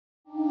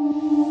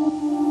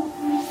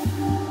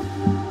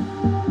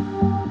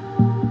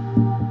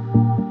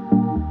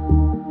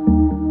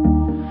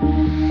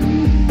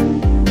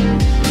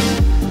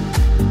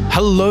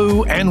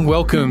Hello and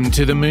welcome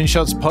to the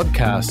Moonshots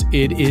podcast.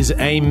 It is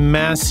a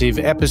massive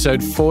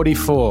episode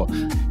 44.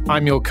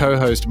 I'm your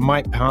co-host,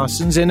 Mike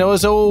Parsons, and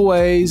as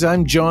always,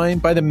 I'm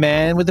joined by the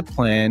man with a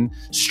plan,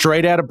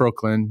 straight out of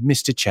Brooklyn,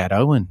 Mr. Chad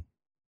Owen.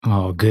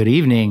 Oh, good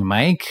evening,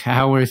 Mike.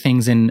 How are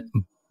things in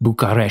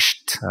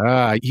Bucharest?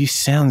 You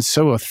sound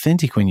so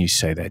authentic when you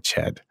say that,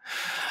 Chad.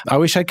 I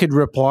wish I could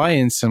reply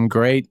in some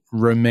great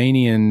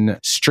Romanian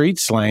street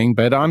slang,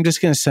 but I'm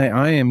just going to say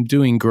I am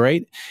doing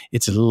great.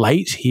 It's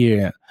late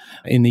here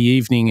in the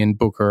evening in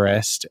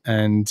Bucharest,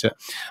 and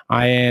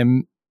I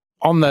am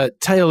on the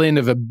tail end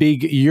of a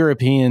big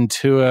European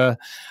tour.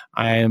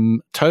 I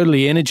am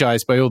totally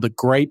energized by all the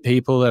great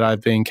people that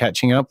I've been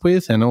catching up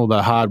with and all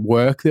the hard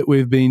work that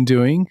we've been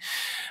doing.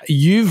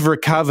 You've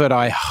recovered,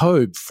 I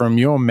hope, from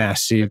your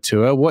massive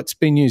tour. What's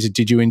been news?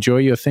 Did you enjoy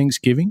your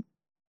Thanksgiving?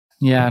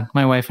 Yeah,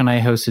 my wife and I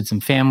hosted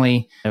some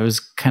family. It was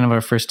kind of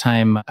our first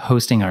time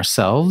hosting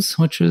ourselves,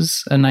 which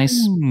was a nice,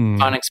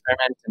 fun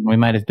experiment. And we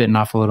might have bitten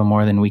off a little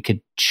more than we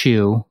could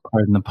chew,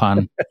 pardon the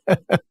pun.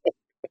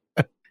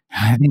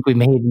 I think we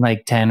made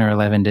like 10 or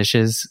 11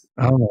 dishes.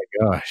 Oh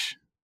my gosh.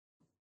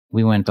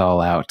 We went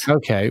all out.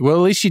 Okay. Well,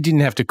 at least you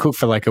didn't have to cook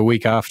for like a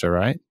week after,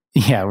 right?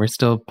 Yeah, we're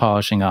still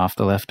polishing off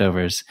the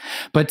leftovers.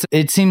 But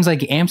it seems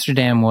like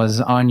Amsterdam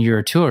was on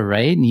your tour,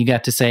 right? And you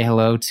got to say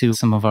hello to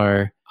some of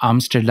our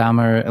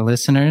Amsterdamer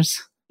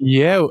listeners.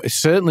 Yeah,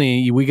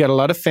 certainly. We got a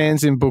lot of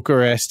fans in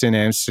Bucharest and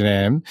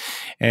Amsterdam.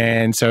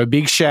 And so a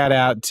big shout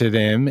out to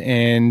them.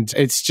 And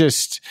it's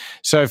just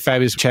so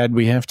fabulous. Chad,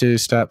 we have to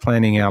start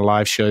planning our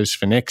live shows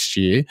for next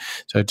year.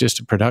 So just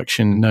a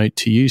production note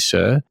to you,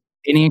 sir.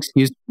 Any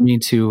excuse for me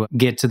to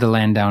get to the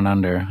land down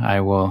under, I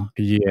will.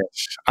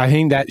 Yes. I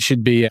think that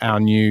should be our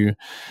new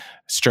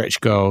stretch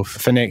goal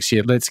for next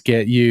year. Let's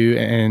get you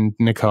and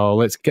Nicole,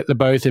 let's get the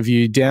both of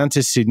you down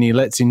to Sydney.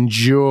 Let's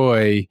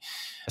enjoy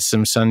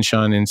some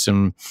sunshine and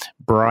some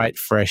bright,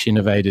 fresh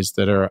innovators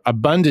that are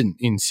abundant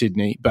in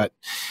Sydney. But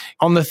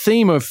on the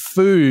theme of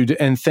food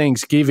and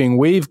Thanksgiving,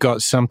 we've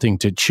got something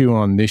to chew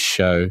on this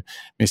show,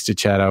 Mr.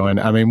 Chad Owen.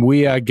 I mean,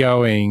 we are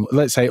going,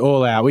 let's say,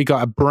 all out. We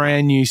got a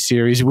brand new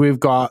series. We've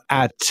got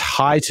a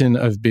titan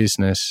of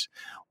business.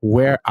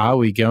 Where are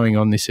we going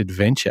on this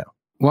adventure?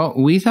 Well,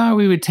 we thought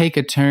we would take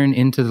a turn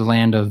into the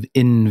land of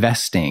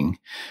investing.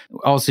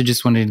 Also,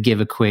 just wanted to give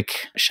a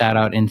quick shout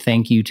out and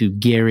thank you to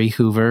Gary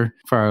Hoover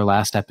for our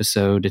last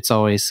episode. It's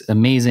always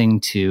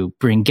amazing to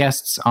bring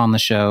guests on the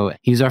show.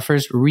 He's our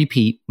first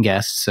repeat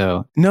guest,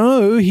 so...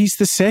 No, he's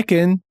the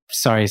second.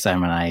 Sorry,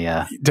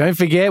 Simon. Don't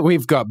forget,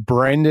 we've got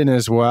Brendan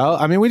as well.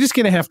 I mean, we're just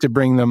going to have to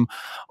bring them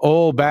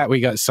all back. We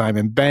got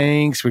Simon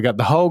Banks. We got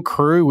the whole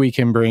crew we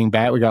can bring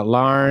back. We got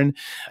Lauren.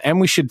 And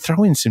we should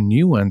throw in some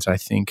new ones, I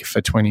think,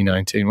 for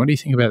 2019. What do you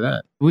think about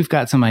that? We've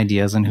got some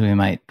ideas on who we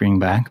might bring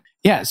back.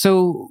 Yeah,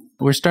 so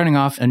we're starting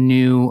off a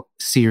new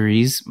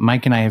series.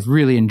 Mike and I have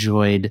really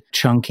enjoyed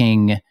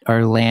chunking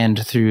our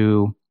land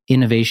through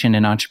innovation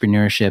and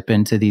entrepreneurship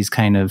into these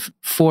kind of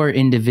 4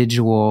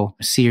 individual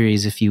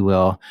series, if you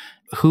will.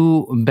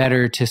 Who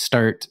better to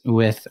start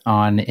with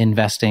on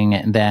investing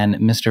than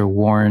Mr.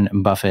 Warren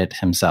Buffett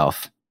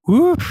himself?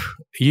 Woof.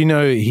 You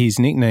know, his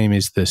nickname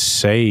is the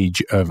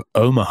Sage of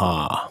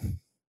Omaha.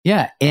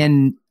 Yeah,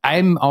 and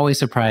I'm always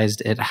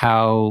surprised at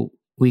how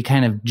we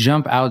kind of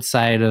jump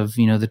outside of,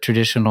 the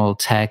traditional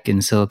tech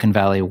and Silicon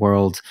Valley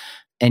world,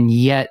 and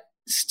yet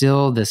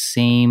still the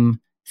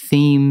same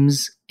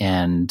themes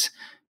and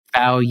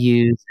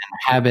values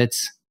and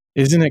habits.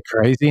 Isn't it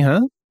crazy,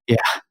 huh? Yeah.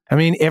 I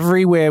mean,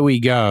 everywhere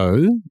we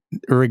go,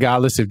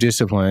 regardless of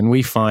discipline,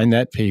 we find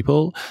that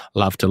people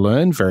love to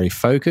learn, very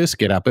focused,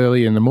 get up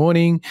early in the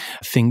morning,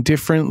 think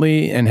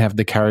differently, and have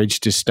the courage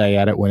to stay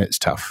at it when it's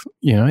tough.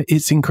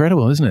 It's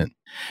incredible, isn't it?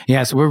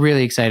 Yeah, so we're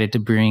really excited to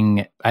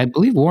bring, I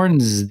believe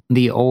Warren's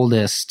the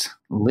oldest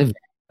living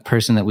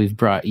person that we've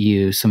brought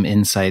you some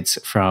insights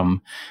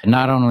from.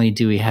 Not only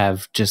do we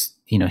have just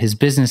his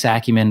business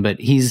acumen, but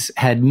he's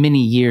had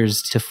many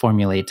years to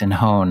formulate and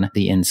hone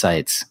the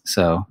insights.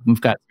 So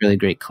we've got really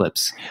great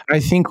clips. I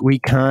think we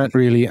can't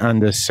really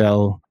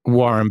undersell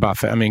Warren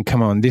Buffett. I mean,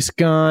 come on, this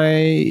guy,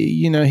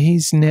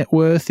 his net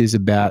worth is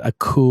about a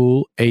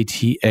cool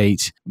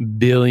 $88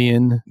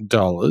 billion.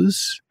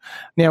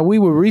 Now, we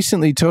were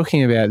recently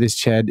talking about this,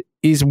 Chad.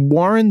 Is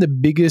Warren the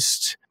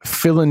biggest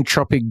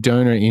philanthropic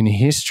donor in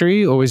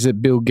history, or is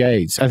it Bill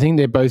Gates? I think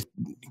they're both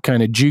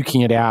kind of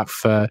duking it out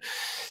for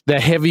the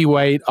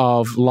heavyweight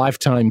of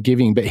lifetime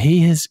giving, but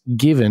he has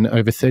given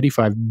over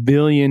 $35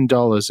 billion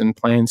and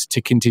plans to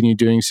continue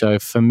doing so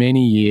for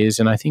many years.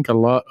 And I think a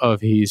lot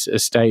of his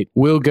estate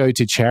will go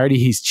to charity.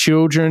 His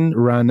children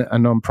run a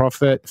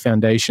nonprofit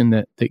foundation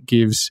that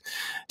gives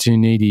to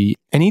needy.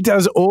 And he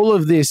does all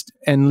of this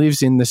and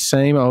lives in the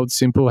same old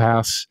simple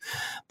house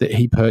that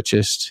he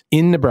purchased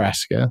in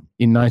Nebraska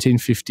in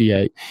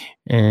 1958.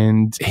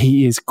 And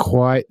he is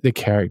quite the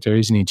character,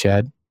 isn't he,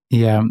 Chad?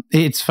 Yeah,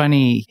 it's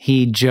funny.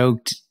 He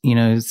joked,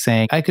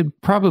 saying, I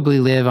could probably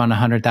live on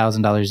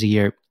 $100,000 a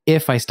year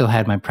if I still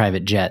had my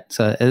private jet.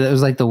 So it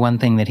was like the one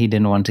thing that he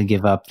didn't want to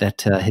give up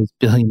that his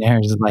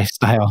billionaire's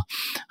lifestyle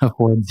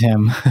affords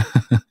him.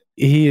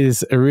 He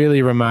is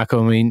really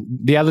remarkable. I mean,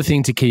 the other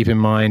thing to keep in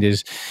mind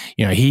is,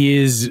 he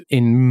is,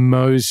 in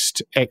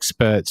most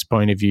experts'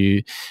 point of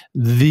view,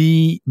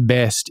 the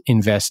best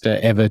investor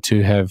ever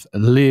to have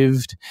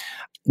lived.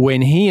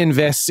 When he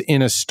invests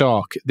in a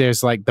stock,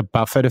 there's like the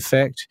Buffett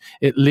effect.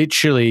 It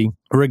literally,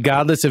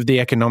 regardless of the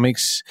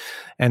economics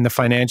and the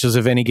financials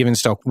of any given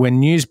stock, when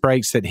news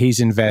breaks that he's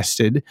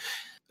invested,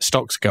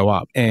 stocks go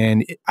up.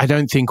 And I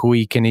don't think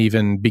we can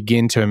even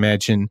begin to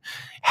imagine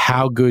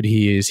how good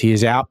he is. He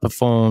has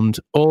outperformed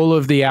all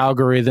of the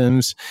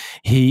algorithms.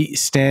 He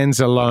stands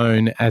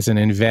alone as an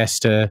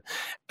investor,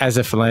 as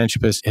a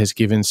philanthropist, has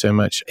given so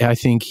much. I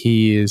think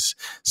he is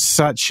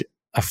such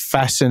a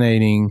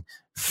fascinating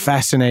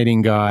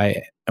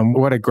guy. And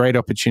what a great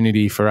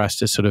opportunity for us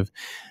to sort of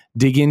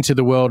dig into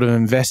the world of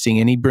investing.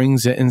 And he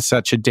brings it in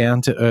such a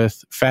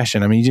down-to-earth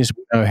fashion. I mean, you just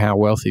know how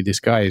wealthy this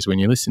guy is when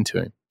you listen to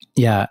him.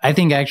 Yeah, I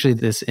think actually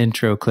this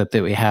intro clip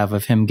that we have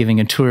of him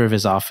giving a tour of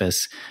his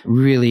office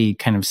really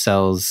kind of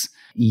sells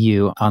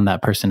you on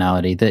that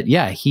personality. That,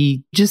 yeah,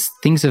 he just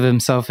thinks of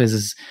himself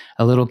as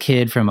a little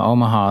kid from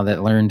Omaha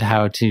that learned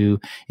how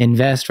to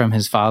invest from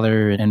his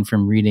father and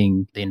from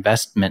reading the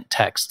investment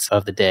texts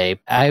of the day.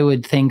 I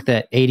would think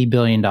that $80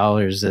 billion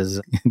is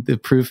the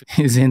proof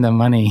is in the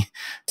money.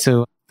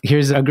 So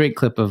here's a great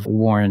clip of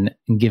Warren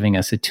giving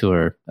us a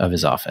tour of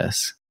his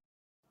office.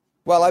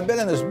 Well, I've been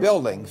in this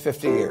building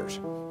 50 years.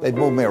 They've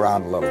moved me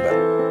around a little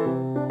bit.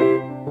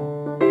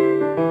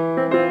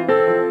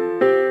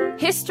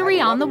 History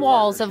on the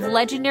walls of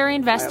legendary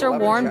investor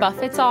Warren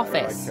Buffett's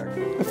office.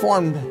 I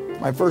formed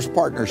my first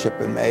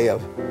partnership in May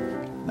of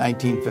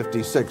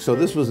 1956. So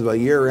this was a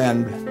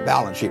year-end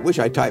balance sheet, which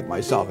I typed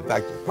myself. In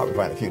fact, you'll probably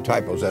find a few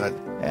typos in it.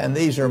 And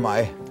these are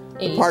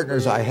the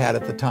partners I had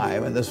at the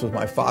time. And this was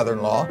my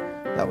father-in-law.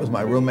 That was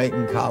my roommate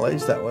in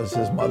college. That was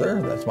his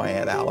mother. That's my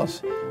Aunt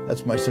Alice.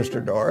 That's my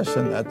sister Doris.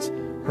 And that's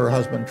her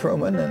husband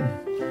Truman.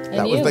 And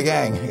that was the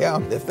gang.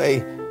 Yeah. If they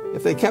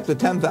kept a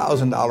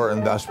 $10,000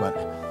 investment,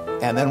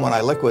 and then when I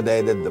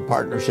liquidated the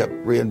partnership,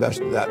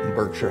 reinvested that in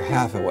Berkshire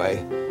Hathaway,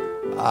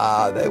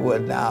 they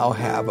would now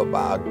have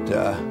about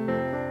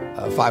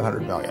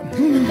 $500 million.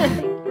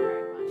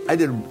 I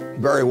did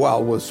very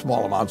well with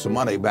small amounts of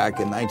money back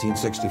in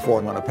 1964.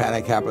 And when a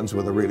panic happens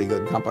with a really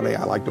good company,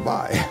 I like to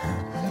buy.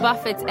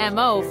 Buffett's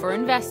MO for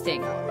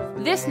investing.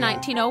 This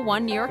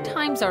 1901 New York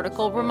Times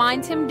article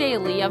reminds him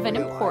daily of an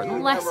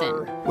important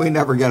lesson. We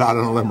never get out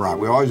on a limb run.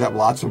 We always have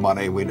lots of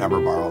money. We never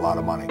borrow a lot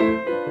of money.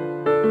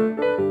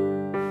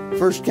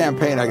 First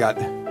campaign I got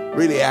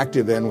really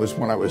active in was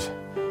when I was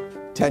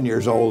 10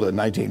 years old in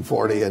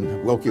 1940,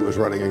 and Wilkie was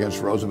running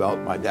against Roosevelt.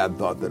 My dad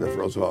thought that if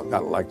Roosevelt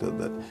got elected,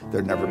 that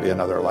there'd never be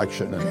another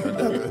election.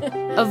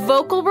 A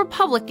vocal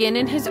Republican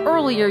in his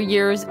earlier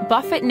years,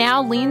 Buffett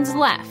now leans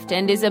left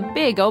and is a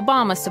big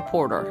Obama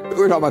supporter. We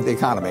were talking about the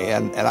economy,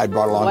 and I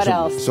brought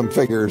along some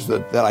figures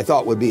that I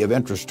thought would be of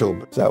interest to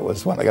him. That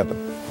was when I got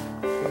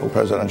the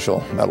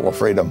Presidential Medal of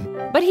Freedom.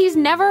 But he's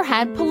never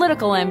had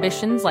political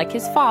ambitions like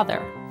his father.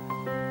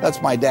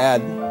 That's my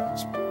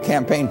dad's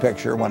campaign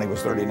picture when he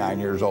was 39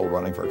 years old,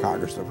 running for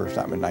Congress the first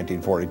time in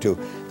 1942.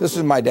 This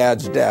is my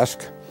dad's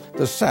desk.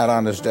 This sat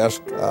on his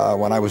desk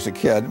when I was a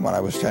kid, when I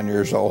was 10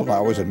 years old, and I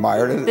always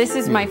admired it. This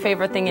is my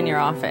favorite thing in your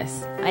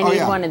office. I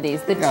need one of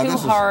these. The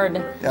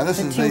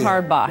too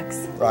hard box.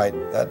 Right.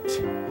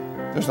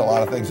 There's a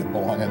lot of things that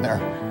belong in there.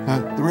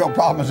 The real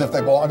problem is if they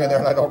belong in there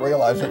and I don't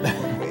realize it.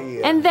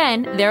 And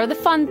then there are the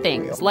fun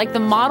things, like the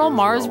model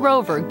Mars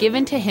rover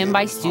given to him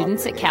by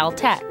students at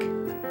Caltech.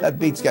 That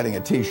beats getting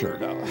a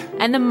T-shirt.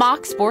 And the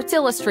mock Sports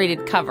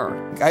Illustrated cover.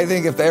 I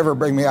think if they ever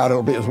bring me out,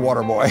 it'll be as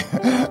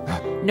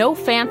Waterboy. No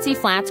fancy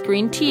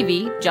flat-screen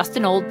TV, just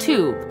an old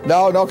tube.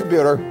 No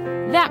computer.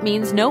 That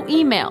means no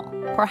email,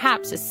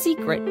 perhaps a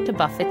secret to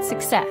Buffett's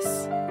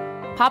success.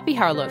 Poppy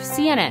Harlow,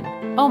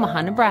 CNN,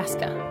 Omaha,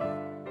 Nebraska.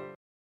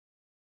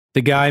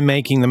 The guy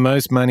making the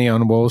most money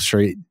on Wall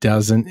Street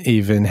doesn't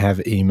even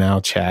have email,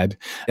 Chad.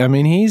 I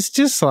mean, he's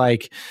just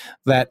like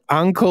that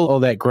uncle or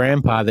that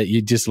grandpa that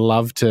you just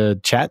love to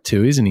chat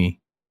to, isn't he?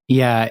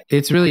 Yeah,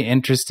 it's really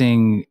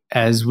interesting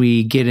as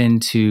we get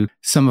into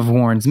some of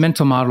Warren's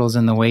mental models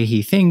and the way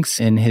he thinks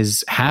and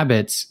his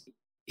habits.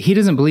 He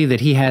doesn't believe that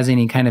he has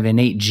any kind of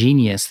innate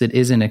genius that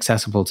isn't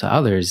accessible to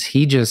others.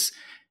 He just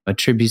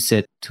attributes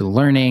it to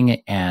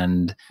learning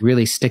and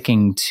really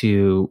sticking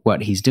to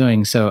what he's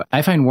doing. So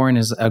I find Warren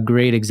is a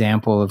great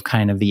example of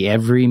kind of the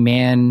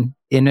everyman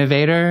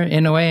innovator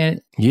in a way.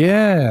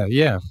 Yeah.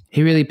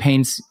 He really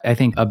paints, I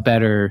think, a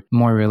better,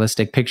 more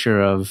realistic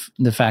picture of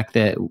the fact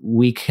that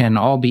we can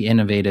all be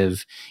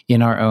innovative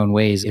in our own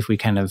ways if we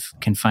kind of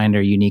can find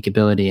our unique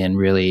ability and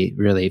really,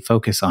 really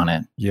focus on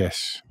it.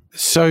 Yes.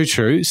 So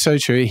true.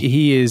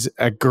 He is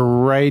a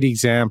great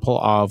example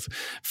of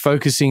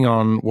focusing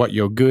on what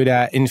you're good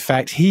at. In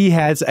fact, he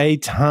has a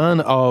ton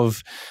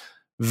of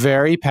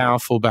very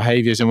powerful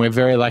behaviors, and we're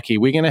very lucky.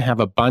 We're going to have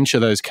a bunch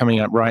of those coming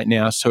up right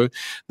now. So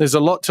there's a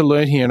lot to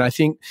learn here. And I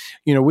think,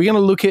 we're going to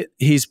look at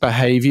his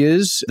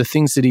behaviors, the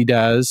things that he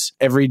does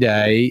every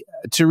day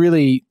to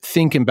really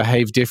think and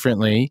behave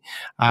differently.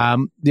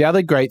 The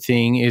other great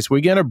thing is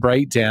we're going to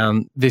break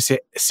down this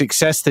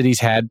success that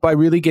he's had by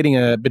really getting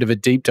a bit of a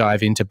deep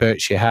dive into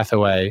Berkshire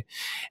Hathaway.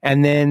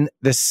 And then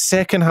the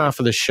second half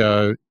of the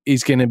show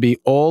is going to be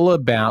all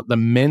about the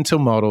mental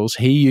models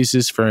he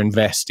uses for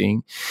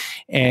investing.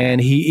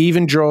 And he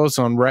even draws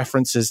on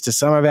references to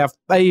some of our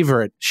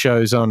favorite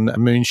shows on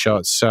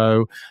Moonshots.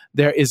 So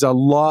there is a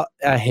lot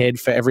ahead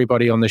for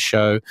everybody on the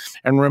show.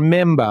 And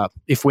remember,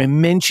 if we're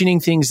mentioning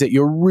things that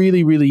you're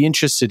really, really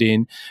interested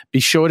in, be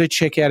sure to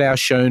check out our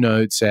show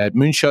notes at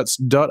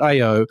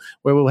moonshots.io,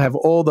 where we'll have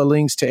all the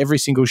links to every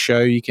single show.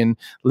 You can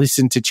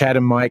listen to Chad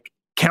and Mike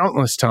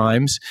countless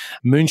times,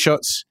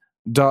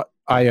 moonshots.io.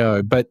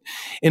 But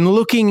in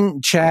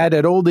looking, Chad,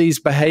 at all these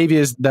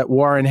behaviors that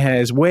Warren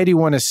has, where do you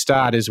want to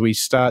start as we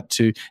start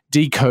to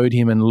decode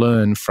him and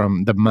learn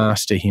from the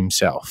master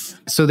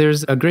himself? So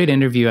there's a great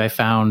interview I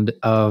found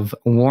of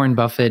Warren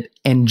Buffett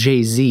and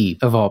Jay-Z,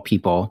 of all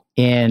people.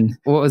 And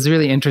what was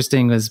really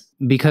interesting was,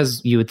 because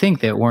you would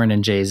think that Warren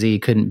and Jay-Z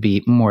couldn't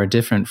be more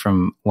different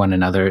from one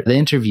another, the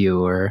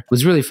interviewer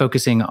was really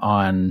focusing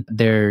on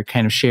their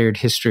kind of shared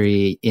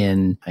history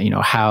in,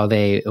 how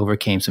they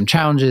overcame some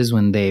challenges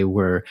when they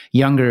were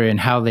younger and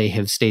how they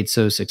have stayed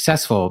so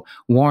successful.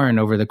 Warren,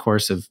 over the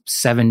course of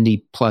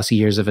 70 plus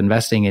years of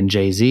investing, in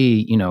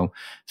Jay-Z,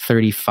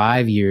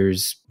 35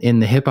 years in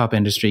the hip hop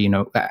industry,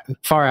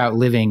 far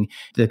outliving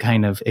the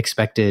kind of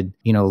expected,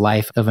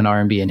 life of an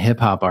R&B and hip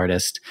hop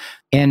artist.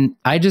 And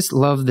I just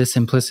love the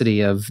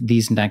simplicity of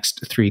these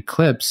next three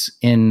clips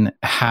in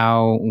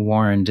how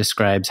Warren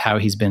describes how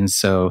he's been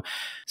so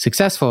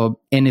successful.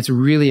 And it's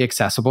really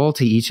accessible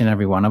to each and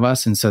every one of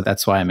us. And so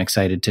that's why I'm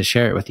excited to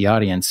share it with the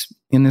audience.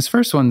 And this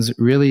first one's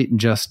really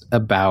just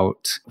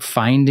about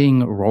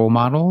finding role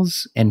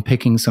models and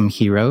picking some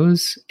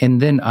heroes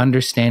and then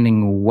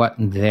understanding what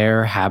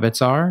their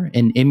habits are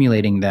and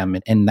emulating them.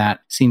 And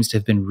that seems to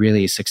have been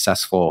really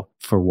successful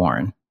for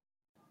Warren.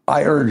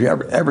 I urge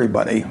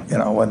everybody,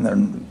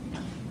 when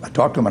I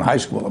talked to them in high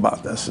school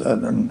about this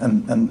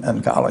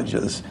and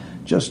colleges,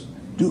 just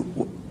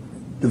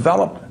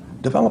develop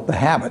the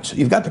habits.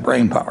 You've got the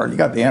brain power, you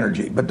got the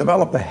energy, but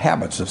develop the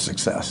habits of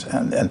success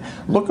and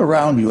look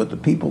around you at the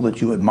people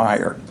that you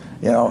admire,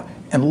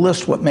 and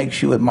list what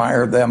makes you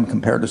admire them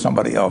compared to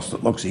somebody else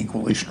that looks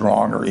equally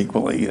strong or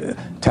equally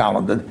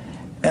talented.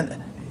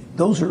 And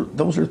those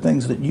are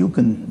things that you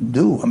can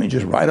do. I mean,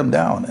 just write them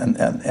down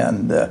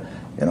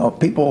and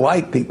people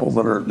like people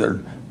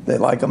that they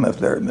like them if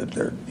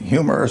they're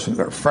humorous, if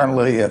they're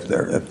friendly, if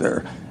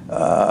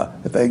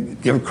they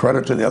give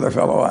credit to the other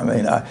fellow. I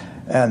mean,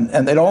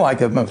 and they don't like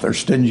them if they're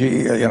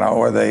stingy,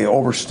 or they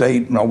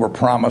overstate and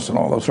overpromise and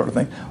all those sort of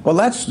things. Well,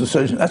 that's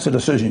a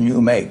decision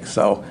you make.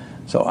 So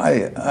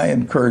I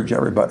encourage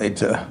everybody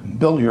to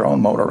build your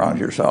own moat around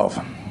yourself.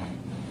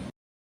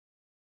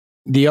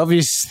 The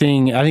obvious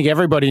thing, I think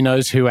everybody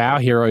knows who our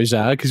heroes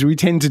are because we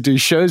tend to do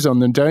shows on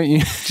them, don't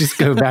you? Just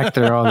go back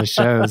through all the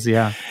shows,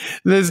 yeah.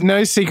 There's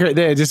no secret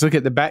there. Just look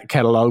at the back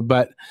catalogue.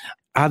 But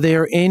are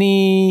there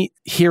any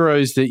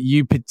heroes that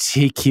you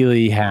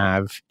particularly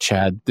have,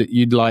 Chad, that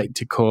you'd like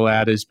to call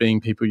out as being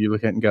people you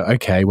look at and go,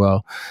 okay,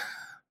 well,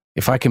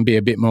 if I can be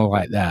a bit more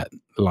like that,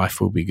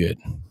 life will be good?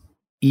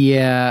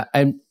 Yeah,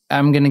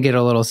 I'm going to get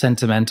a little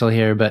sentimental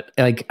here, but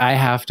I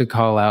have to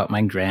call out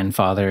my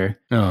grandfather.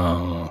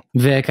 Oh,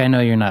 Vic, I know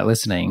you're not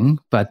listening,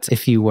 but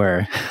if you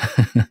were,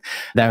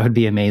 that would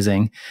be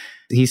amazing.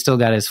 He still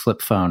got his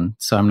flip phone,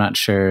 so I'm not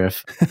sure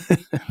if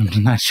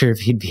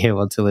he'd be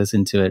able to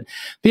listen to it.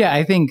 But yeah,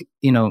 I think,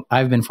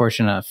 I've been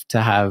fortunate enough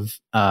to have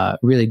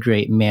really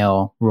great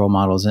male role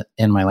models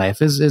in my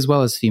life, as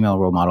well as female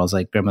role models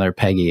like grandmother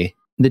Peggy.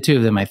 The two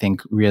of them, I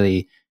think,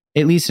 really,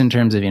 at least in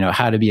terms of,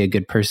 how to be a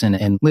good person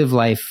and live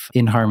life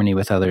in harmony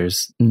with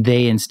others,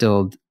 they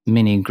instilled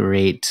many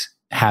great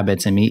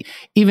habits in me.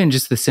 Even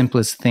just the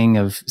simplest thing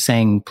of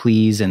saying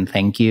please and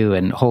thank you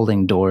and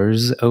holding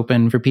doors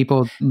open for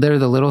people. They're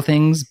the little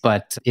things,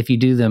 but if you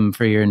do them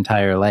for your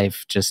entire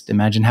life, just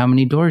imagine how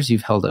many doors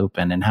you've held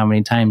open and how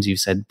many times you've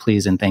said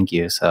please and thank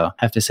you. So I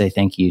have to say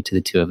thank you to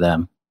the two of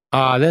them.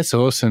 Oh, that's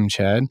awesome,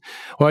 Chad.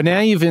 Well, now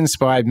you've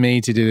inspired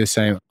me to do the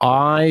same.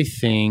 I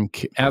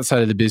think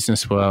outside of the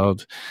business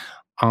world,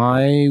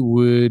 I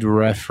would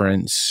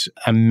reference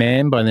a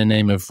man by the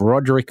name of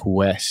Roderick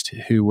West,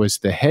 who was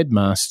the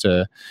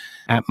headmaster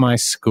at my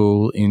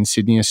school in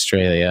Sydney,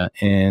 Australia.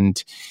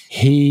 And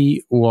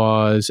he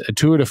was a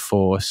tour de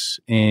force,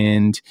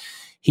 and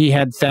he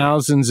had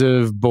thousands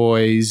of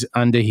boys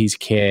under his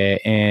care,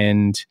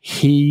 and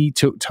he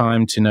took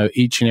time to know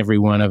each and every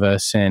one of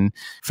us. And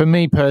for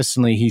me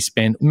personally, he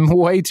spent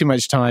way too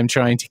much time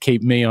trying to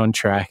keep me on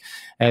track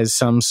as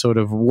some sort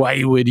of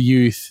wayward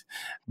youth.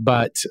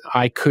 But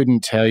I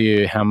couldn't tell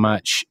you how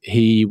much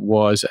he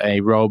was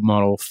a role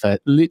model for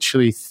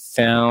literally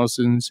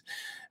thousands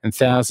and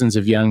thousands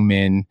of young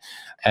men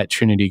at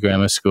Trinity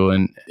Grammar School,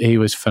 and he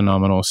was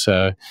phenomenal.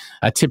 So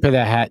a tip of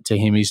the hat to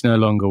him. He's no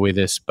longer with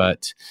us,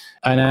 but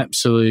an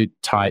absolute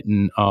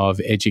titan of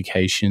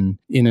education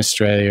in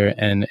Australia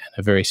and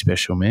a very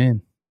special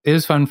man. It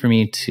was fun for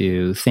me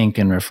to think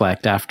and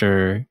reflect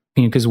after,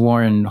 because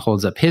Warren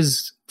holds up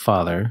his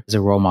father as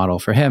a role model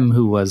for him,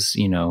 who was,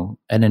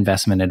 an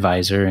investment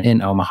advisor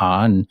in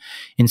Omaha and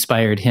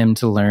inspired him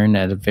to learn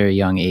at a very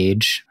young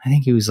age. I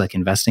think he was like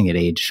investing at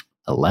age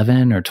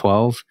 11 or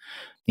 12,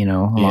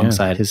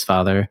 alongside his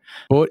father.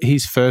 Bought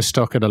his first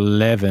stock at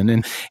 11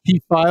 and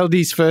he filed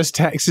his first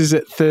taxes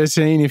at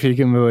 13, if you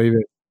can believe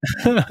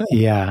it.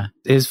 Yeah.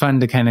 It was fun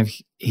to kind of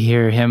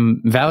hear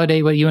him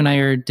validate what you and I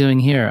are doing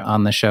here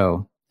on the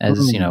show,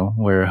 as,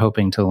 we're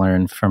hoping to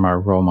learn from our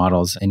role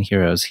models and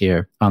heroes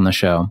here on the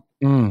show.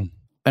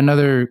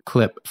 Another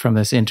clip from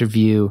this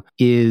interview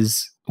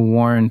is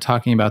Warren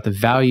talking about the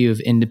value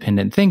of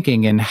independent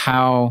thinking and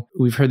how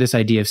we've heard this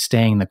idea of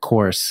staying the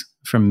course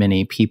from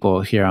many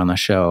people here on the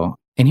show.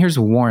 And here's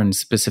Warren's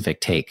specific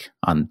take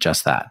on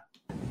just that.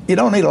 You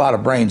don't need a lot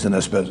of brains in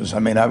this business. I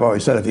mean, I've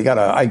always said if you got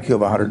an IQ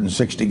of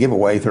 160, give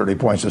away 30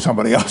 points to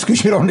somebody else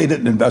because you don't need it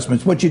in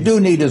investments. What you do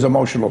need is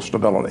emotional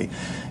stability.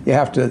 You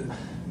have to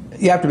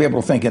be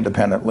able to think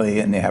independently,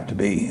 and you have to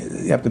be,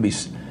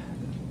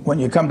 when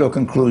you come to a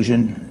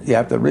conclusion, you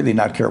have to really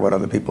not care what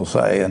other people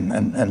say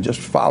and just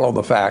follow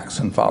the facts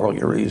and follow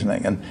your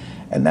reasoning.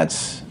 And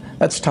that's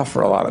tough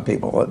for a lot of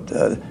people.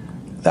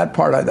 That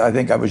part I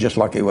think I was just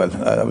lucky with.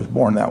 I was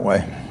born that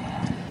way.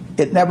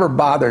 It never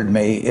bothered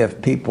me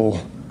if people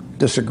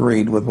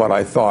disagreed with what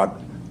I thought,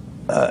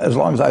 as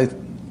long as I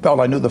felt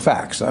I knew the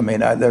facts. I mean,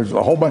 there's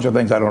a whole bunch of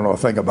things I don't know a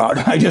thing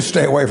about. I just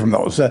stay away from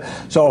those.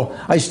 So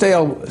I stay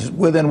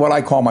within what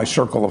I call my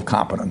circle of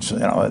competence.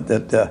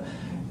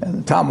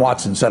 And Tom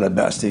Watson said it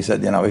best. He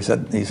said,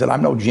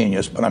 I'm no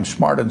genius, but I'm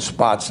smart in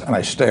spots, and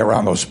I stay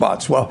around those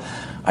spots. Well,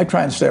 I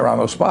try and stay around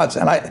those spots,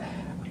 and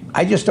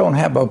I just don't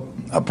have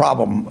a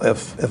problem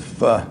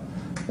if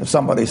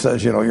somebody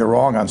says, you're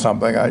wrong on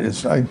something.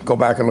 I go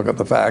back and look at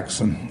the facts,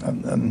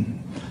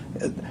 and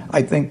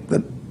I think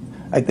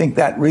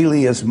that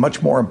really is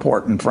much more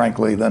important,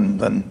 frankly,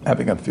 than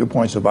having a few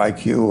points of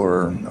IQ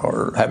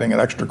or having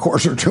an extra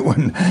course or two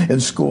in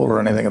school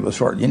or anything of the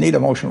sort. You need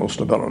emotional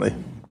stability.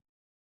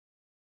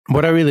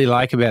 What I really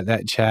like about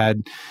that,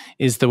 Chad,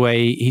 is the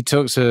way he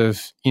talks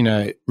of,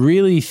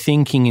 really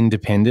thinking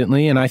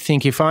independently. And I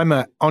think if I'm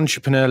an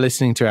entrepreneur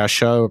listening to our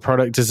show, a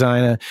product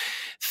designer,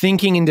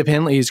 thinking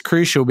independently is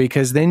crucial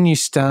because then you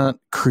start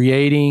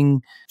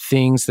creating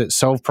things that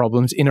solve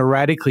problems in a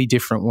radically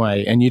different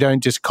way and you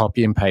don't just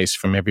copy and paste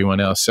from everyone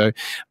else. So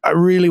I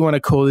really want to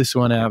call this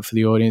one out for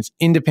the audience.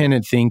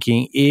 Independent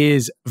thinking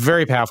is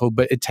very powerful,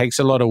 but it takes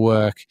a lot of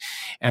work.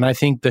 And I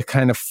think the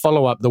kind of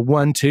follow-up, the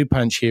 1-2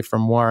 punch here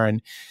from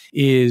Warren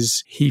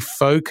is he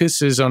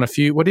focuses on a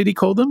few, what did he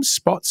call them?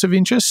 Spots of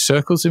interest,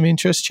 circles of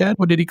interest, Chad?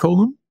 What did he call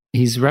them?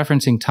 He's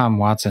referencing Tom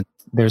Watson.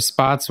 There's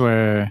spots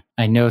where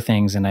I know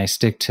things and I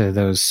stick to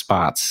those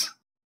spots.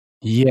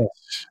 Yes,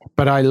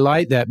 but I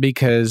like that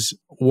because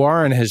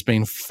Warren has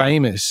been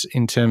famous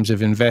in terms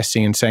of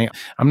investing and saying,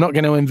 I'm not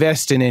going to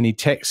invest in any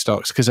tech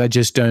stocks because I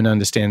just don't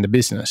understand the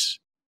business.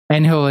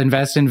 And he'll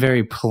invest in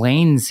very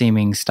plain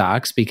seeming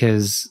stocks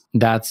because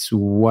that's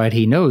what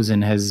he knows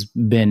and has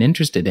been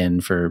interested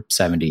in for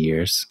 70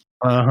 years.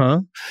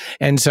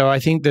 And so I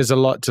think there's a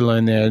lot to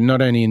learn there,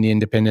 not only in the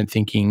independent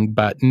thinking,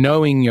 but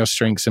knowing your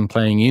strengths and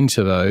playing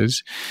into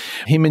those.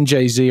 Him and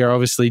Jay-Z are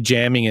obviously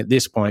jamming at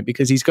this point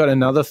because he's got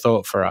another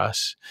thought for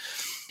us.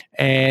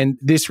 And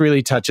this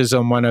really touches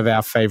on one of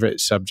our favorite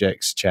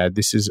subjects, Chad.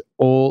 This is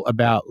all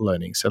about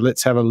learning. So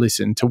let's have a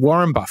listen to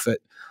Warren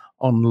Buffett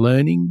on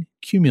learning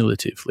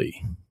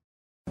cumulatively.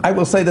 I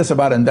will say this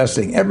about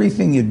investing.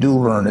 Everything you do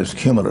learn is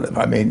cumulative.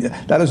 I mean,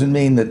 that doesn't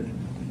mean that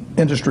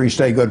industries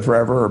stay good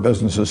forever or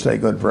businesses stay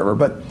good forever,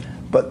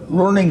 but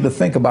learning to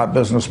think about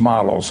business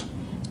models.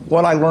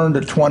 What I learned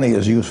at 20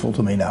 is useful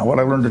to me now. What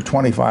I learned at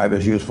 25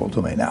 is useful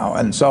to me now.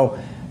 And so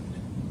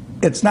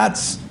it's not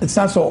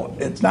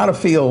a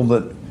field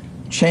that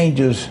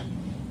changes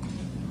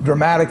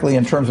dramatically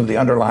in terms of the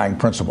underlying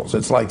principles.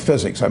 It's like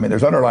physics. I mean,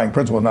 there's underlying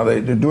principles. Now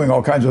they're doing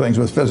all kinds of things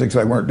with physics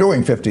they weren't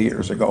doing 50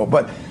 years ago.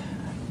 But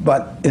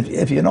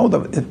if you know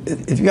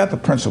if you got the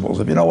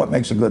principles, if you know what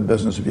makes a good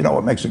business, if you know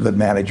what makes a good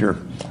manager,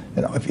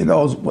 if you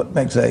know what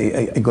makes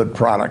a good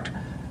product,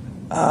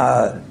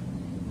 and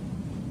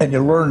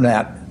you learn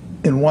that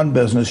in one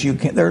business,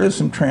 there is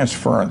some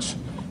transference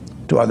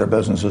to other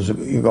businesses as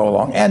you go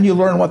along, and you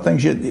learn what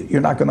things you're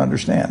not going to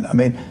understand. I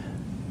mean,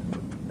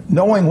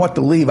 knowing what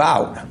to leave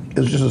out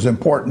is just as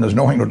important as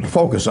knowing what to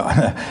focus on.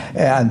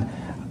 And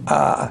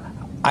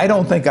I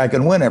don't think I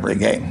can win every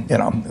game.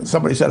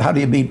 Somebody said, how do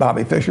you beat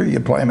Bobby Fischer? You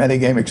play him any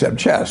game except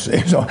chess.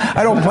 So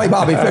I don't play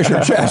Bobby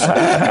Fischer chess.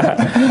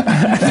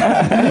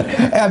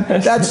 And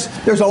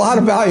there's a lot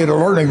of value to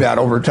learning that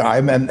over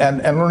time and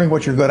learning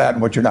what you're good at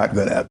and what you're not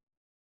good at.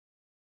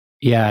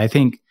 Yeah, I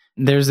think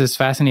there's this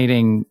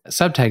fascinating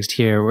subtext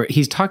here where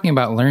he's talking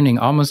about learning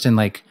almost in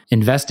like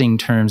investing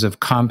terms of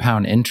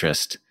compound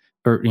interest.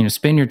 or,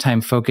 spend your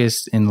time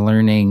focused in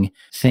learning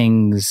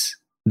things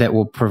that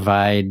will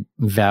provide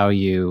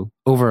value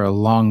over a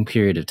long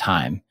period of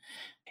time.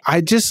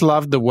 I just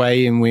love the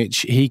way in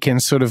which he can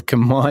sort of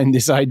combine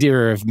this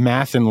idea of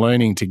math and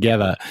learning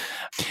together.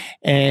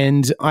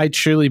 And I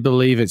truly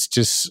believe it's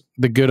just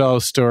the good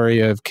old story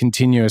of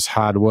continuous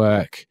hard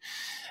work.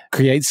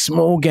 Create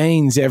small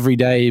gains every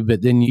day,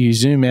 but then you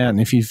zoom out,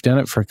 and if you've done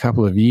it for a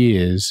couple of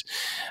years,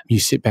 you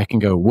sit back and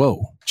go,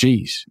 whoa,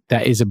 geez,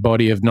 that is a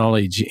body of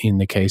knowledge in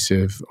the case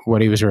of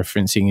what he was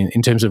referencing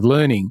in terms of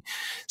learning.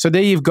 So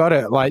there you've got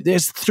it. Like,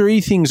 there's 3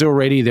 things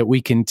already that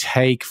we can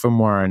take from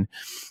Warren.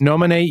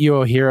 Nominate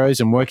your heroes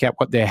and work out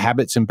what their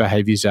habits and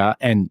behaviors are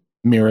and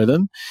mirror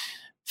them.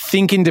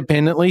 Think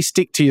independently,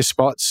 stick to your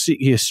spots, stick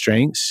to your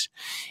strengths,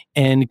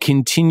 and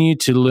continue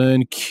to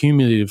learn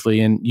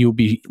cumulatively, and you'll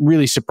be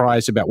really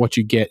surprised about what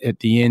you get at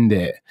the end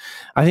there.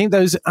 I think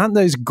aren't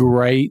those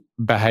great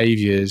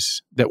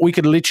behaviors that we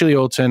could literally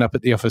all turn up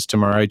at the office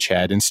tomorrow,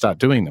 Chad, and start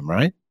doing them,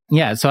 right?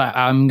 Yeah, so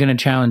I'm going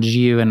to challenge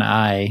you and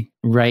I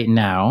right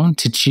now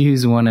to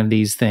choose one of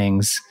these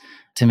things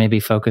to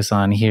maybe focus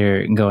on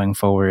here going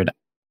forward.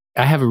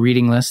 I have a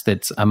reading list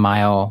that's a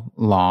mile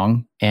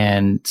long,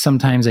 and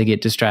sometimes I get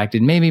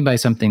distracted maybe by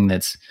something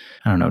that's,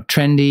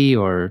 trendy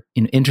or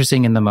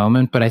interesting in the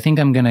moment, but I think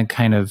I'm going to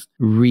kind of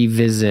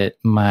revisit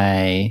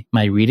my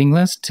reading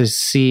list to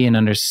see and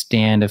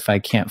understand if I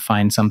can't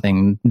find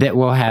something that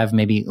will have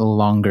maybe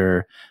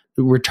longer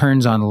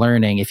returns on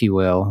learning, if you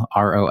will,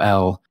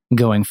 ROL,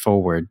 going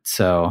forward.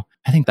 So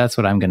I think that's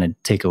what I'm going to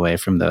take away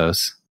from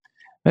those.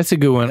 That's a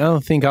good one. I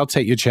think I'll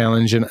take your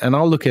challenge and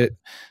I'll look at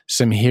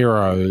some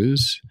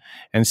heroes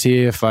and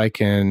see if I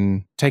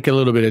can take a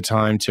little bit of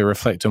time to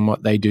reflect on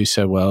what they do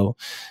so well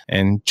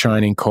and try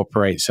and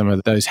incorporate some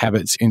of those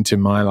habits into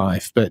my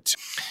life. But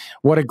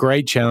what a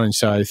great challenge.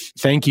 So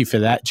thank you for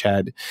that,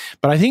 Chad.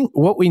 But I think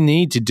what we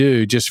need to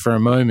do just for a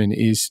moment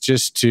is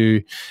just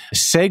to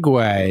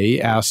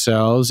segue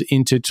ourselves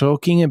into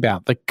talking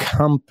about the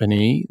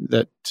company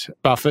that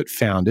Buffett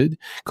founded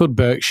called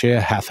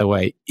Berkshire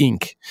Hathaway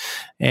Inc.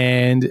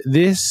 And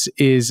this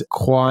is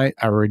quite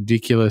a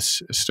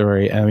ridiculous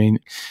story. I mean,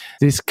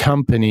 this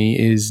company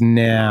is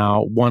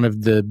now one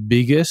of the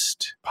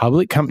biggest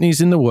public companies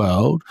in the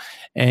world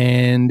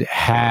and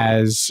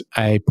has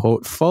a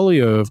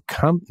portfolio of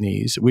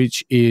companies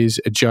which is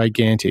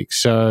gigantic.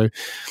 So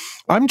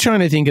I'm trying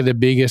to think of the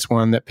biggest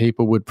one that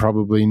people would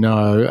probably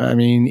know. I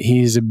mean,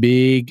 he's a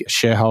big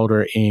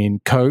shareholder in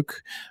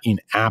Coke, in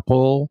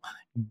Apple,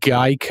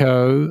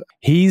 Geico.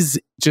 He's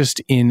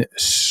just in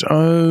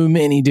so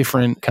many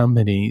different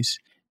companies.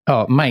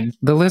 Oh, Mike,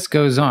 the list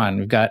goes on.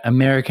 We've got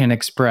American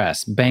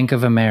Express, Bank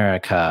of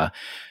America,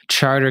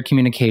 Charter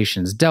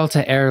Communications,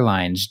 Delta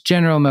Airlines,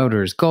 General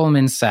Motors,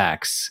 Goldman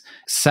Sachs,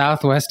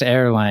 Southwest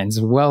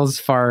Airlines, Wells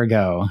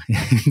Fargo,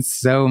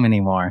 so many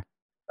more.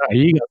 Oh,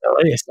 you got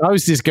the list. I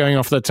was just going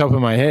off the top of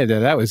my head.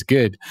 That was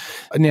good.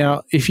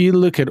 Now, if you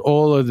look at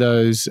all of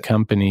those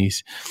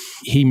companies,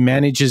 he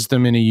manages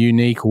them in a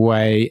unique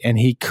way and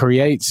he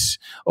creates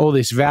all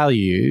this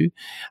value.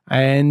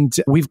 And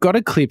we've got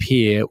a clip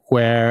here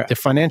where the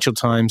Financial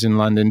Times in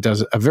London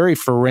does a very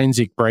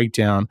forensic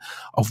breakdown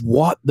of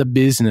what the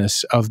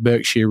business of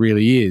Berkshire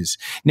really is.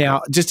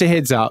 Now, just a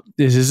heads up,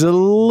 this is a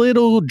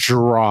little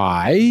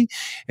dry.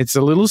 It's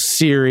a little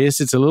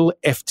serious. It's a little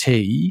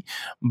FT,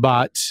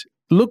 but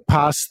look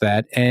past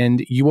that,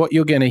 and what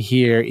you're going to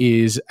hear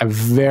is a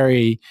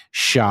very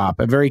sharp,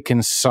 a very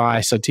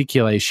concise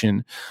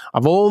articulation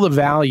of all the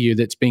value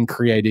that's been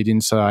created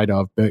inside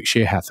of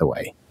Berkshire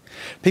Hathaway.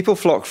 People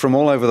flock from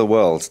all over the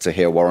world to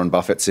hear Warren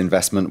Buffett's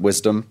investment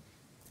wisdom.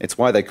 It's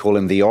why they call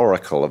him the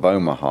Oracle of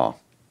Omaha.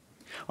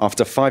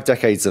 After 5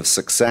 decades of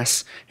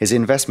success, his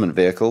investment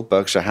vehicle,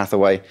 Berkshire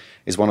Hathaway,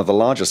 is one of the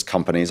largest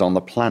companies on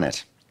the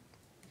planet.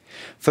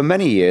 For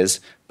many years,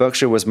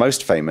 Berkshire was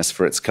most famous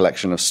for its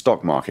collection of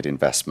stock market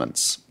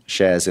investments,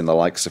 shares in the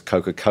likes of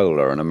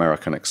Coca-Cola and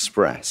American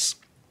Express.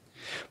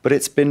 But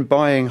it's been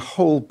buying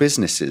whole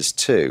businesses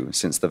too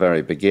since the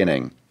very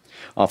beginning.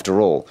 After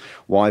all,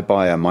 why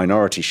buy a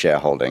minority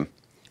shareholding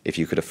if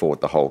you could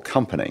afford the whole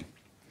company?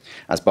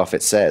 As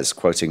Buffett says,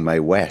 quoting Mae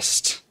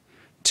West,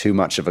 "Too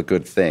much of a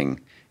good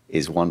thing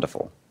is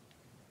wonderful."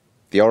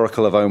 The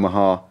Oracle of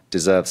Omaha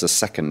deserves a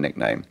second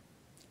nickname,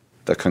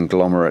 the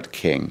Conglomerate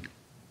King.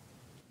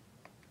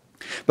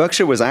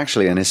 Berkshire was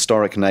actually an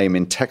historic name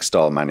in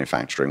textile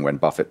manufacturing when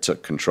Buffett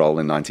took control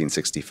in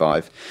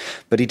 1965,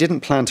 but he didn't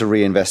plan to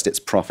reinvest its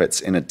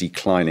profits in a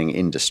declining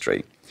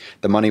industry.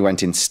 The money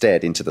went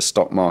instead into the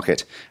stock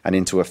market and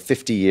into a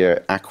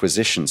 50-year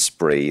acquisition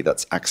spree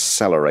that's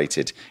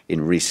accelerated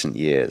in recent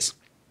years.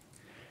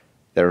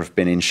 There have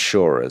been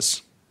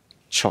insurers,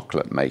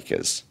 chocolate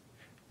makers,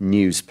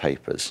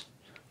 newspapers,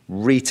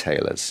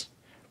 retailers,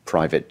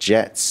 private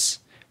jets,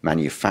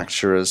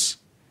 manufacturers,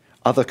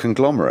 other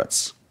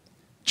conglomerates,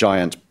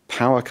 giant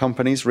power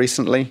companies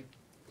recently,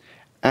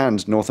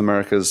 and North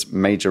America's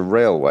major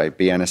railway,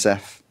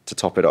 BNSF, to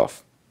top it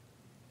off.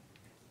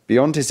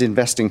 Beyond his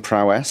investing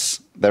prowess,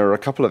 there are a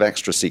couple of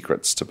extra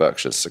secrets to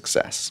Berkshire's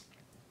success: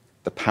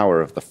 the power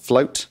of the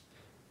float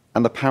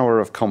and the power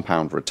of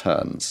compound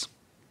returns.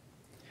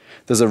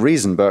 There's a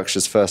reason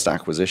Berkshire's first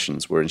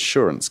acquisitions were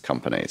insurance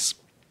companies.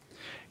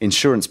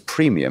 Insurance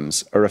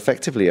premiums are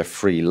effectively a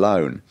free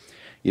loan.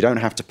 You don't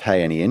have to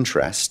pay any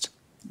interest.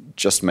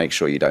 Just make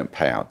sure you don't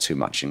pay out too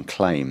much in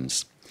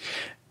claims.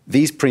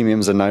 These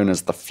premiums are known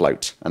as the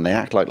float, and they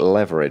act like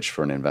leverage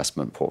for an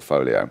investment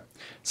portfolio.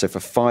 So for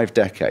 5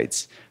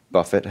 decades,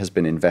 Buffett has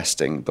been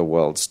investing the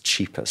world's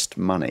cheapest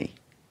money.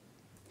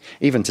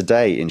 Even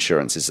today,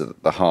 insurance is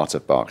at the heart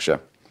of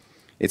Berkshire.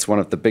 It's one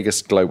of the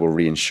biggest global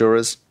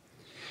reinsurers.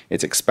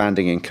 It's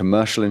expanding in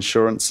commercial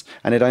insurance,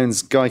 and it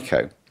owns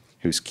Geico,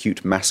 whose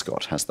cute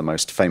mascot has the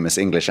most famous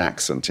English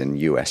accent in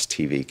US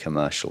TV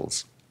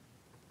commercials.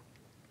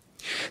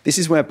 This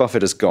is where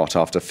Buffett has got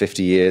after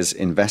 50 years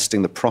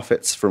investing the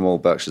profits from all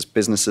Berkshire's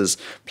businesses,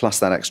 plus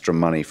that extra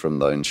money from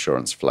the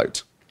insurance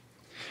float.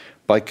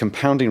 By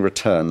compounding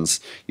returns,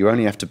 you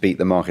only have to beat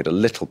the market a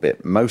little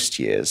bit most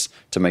years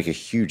to make a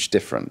huge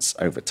difference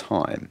over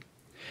time.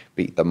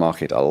 Beat the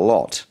market a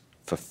lot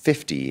for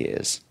 50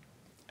 years,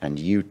 and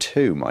you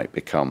too might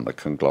become the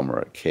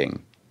conglomerate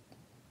king.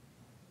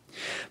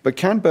 But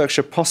can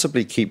Berkshire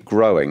possibly keep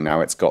growing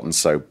now it's gotten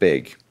so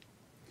big?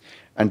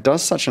 And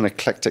does such an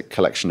eclectic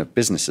collection of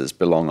businesses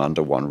belong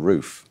under one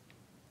roof?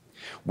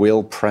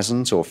 Will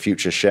present or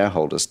future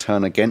shareholders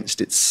turn against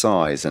its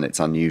size and its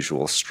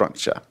unusual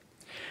structure?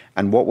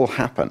 And what will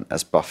happen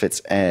as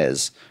Buffett's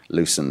heirs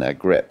loosen their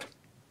grip?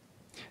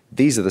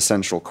 These are the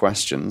central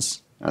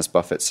questions as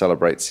Buffett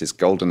celebrates his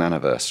golden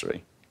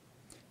anniversary.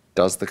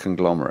 Does the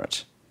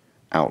conglomerate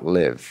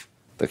outlive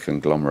the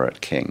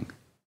conglomerate king?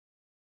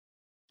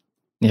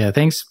 Yeah,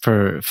 thanks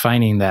for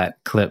finding that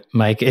clip,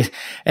 Mike.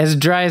 As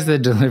dry as the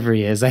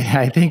delivery is,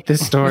 I think the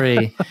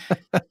story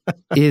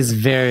is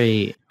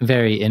very,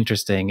 very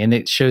interesting. And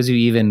it shows you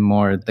even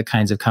more the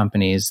kinds of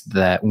companies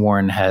that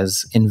Warren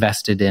has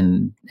invested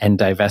in and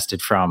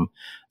divested from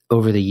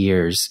over the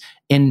years.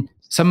 And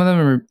some of them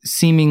are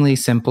seemingly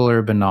simple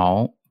or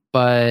banal,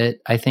 but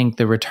I think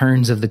the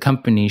returns of the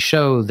company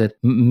show that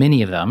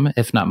many of them,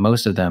 if not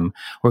most of them,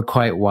 were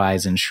quite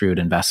wise and shrewd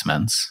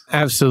investments.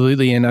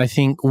 Absolutely. And I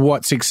think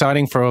what's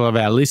exciting for all of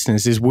our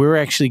listeners is we're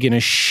actually going to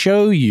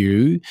show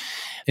you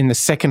in the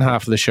second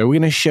half of the show, we're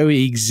going to show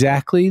you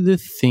exactly the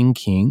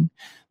thinking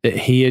that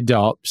he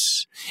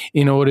adopts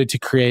in order to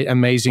create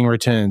amazing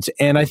returns.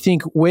 And I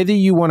think whether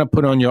you want to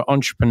put on your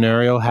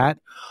entrepreneurial hat,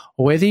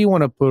 or whether you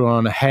want to put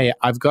on, hey,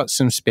 I've got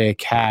some spare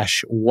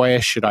cash,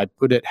 where should I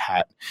put it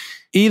hat?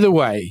 Either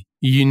way,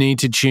 you need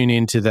to tune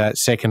into that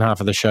second half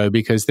of the show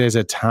because there's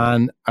a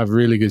ton of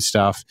really good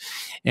stuff.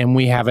 And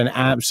we have an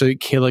absolute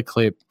killer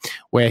clip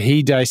where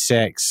he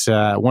dissects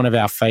one of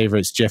our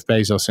favorites, Jeff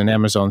Bezos and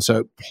Amazon.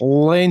 So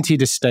plenty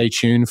to stay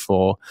tuned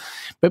for.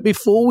 But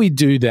before we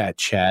do that,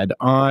 Chad,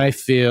 I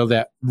feel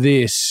that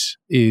this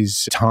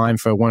is time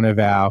for one of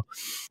our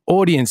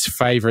audience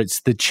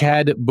favorites, the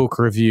Chad Book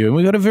Review. And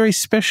we've got a very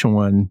special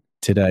one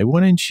today.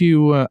 Why don't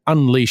you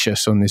unleash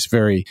us on this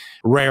very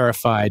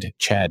rarefied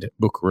Chad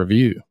Book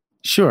Review?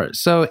 Sure.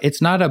 So it's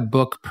not a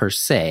book per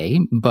se,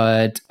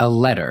 but a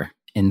letter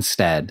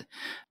instead.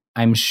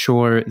 I'm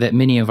sure that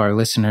many of our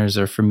listeners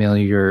are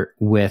familiar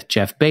with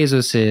Jeff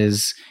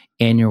Bezos's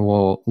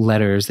annual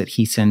letters that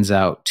he sends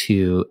out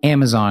to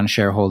Amazon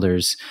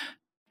shareholders.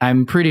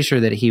 I'm pretty sure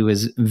that he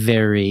was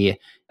very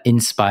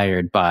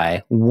inspired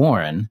by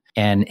Warren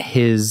and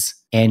his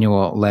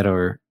annual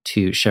letter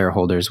to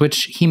shareholders,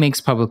 which he makes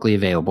publicly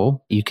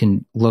available. You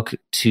can look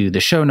to the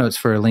show notes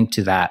for a link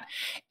to that.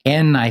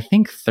 And I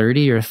think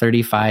 30 or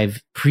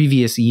 35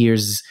 previous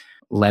years'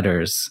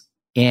 letters.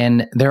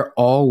 And they're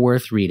all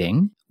worth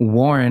reading.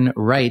 Warren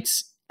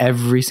writes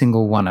every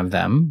single one of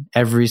them,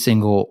 every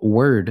single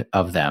word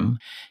of them.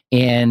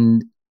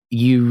 And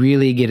you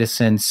really get a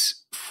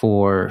sense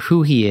for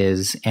who he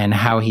is and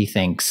how he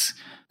thinks,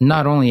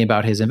 not only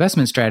about his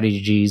investment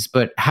strategies,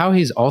 but how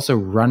he's also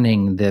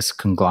running this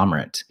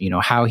conglomerate,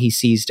 how he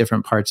sees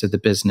different parts of the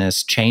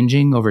business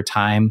changing over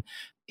time,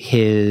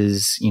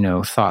 his,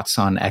 thoughts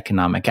on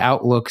economic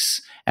outlooks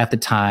at the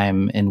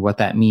time and what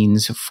that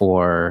means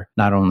for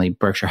not only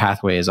Berkshire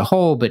Hathaway as a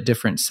whole, but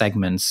different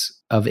segments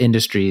of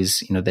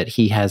industries, that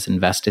he has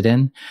invested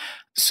in.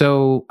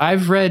 So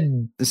I've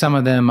read some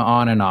of them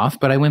on and off,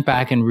 but I went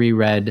back and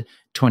reread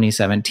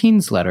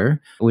 2017's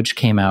letter, which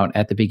came out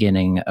at the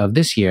beginning of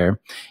this year.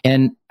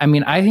 And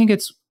I think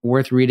it's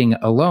worth reading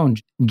alone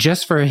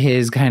just for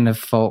his kind of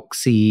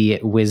folksy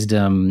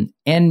wisdom.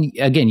 And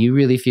again, you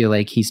really feel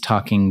like he's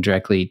talking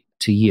directly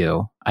to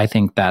you. I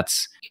think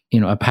that's,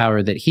 a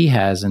power that he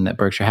has and that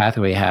Berkshire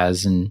Hathaway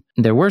has. And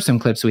there were some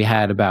clips we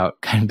had about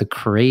kind of the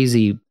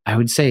crazy, I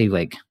would say,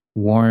 like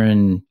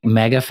Warren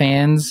mega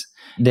fans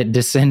that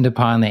descend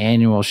upon the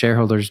annual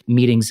shareholders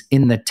meetings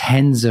in the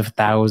tens of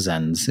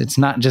thousands. It's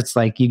not just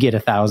like you get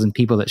 1,000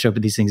 people that show up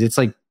at these things. It's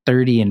like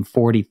 30 and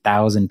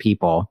 40,000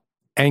 people.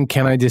 And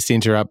can I just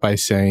interrupt by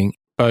saying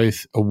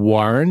both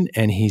Warren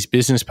and his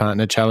business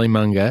partner, Charlie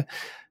Munger,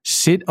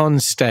 sit on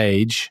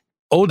stage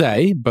all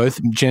day.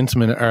 Both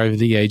gentlemen are over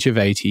the age of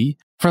 80.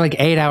 For like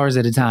 8 hours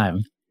at a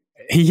time.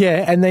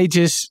 Yeah, and they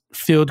just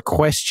field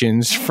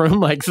questions from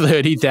like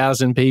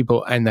 30,000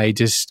 people and they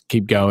just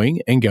keep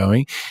going and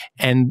going.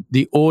 And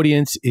the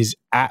audience is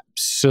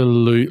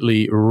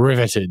absolutely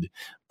riveted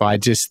by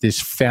just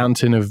this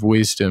fountain of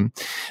wisdom.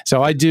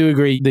 So I do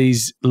agree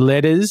these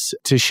letters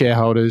to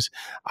shareholders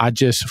are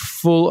just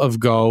full of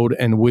gold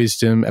and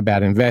wisdom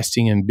about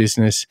investing and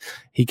business.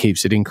 He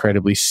keeps it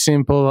incredibly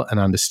simple and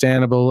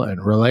understandable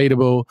and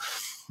relatable.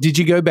 Did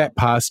you go back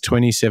past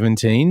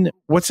 2017?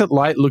 What's it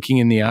like looking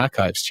in the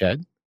archives,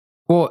 Chad?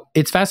 Well,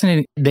 it's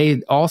fascinating.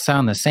 They all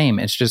sound the same.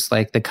 It's just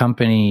like the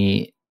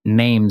company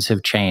names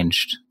have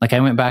changed. Like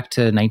I went back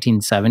to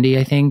 1970,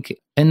 I think,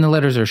 and the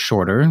letters are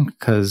shorter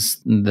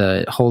because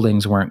the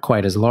holdings weren't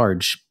quite as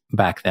large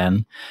back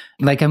then.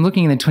 Like I'm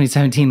looking in the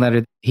 2017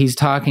 letter, he's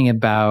talking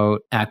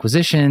about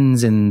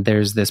acquisitions and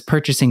there's this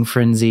purchasing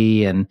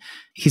frenzy. And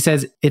he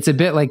says it's a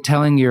bit like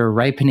telling your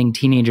ripening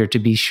teenager to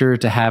be sure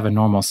to have a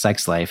normal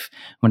sex life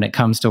when it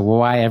comes to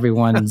why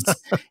everyone's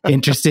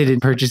interested in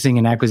purchasing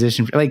an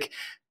acquisition. Like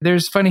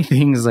there's funny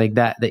things like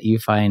that you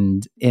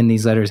find in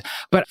these letters.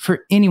 But for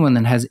anyone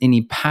that has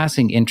any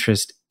passing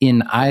interest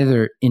in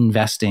either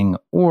investing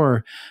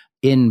or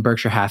in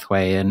Berkshire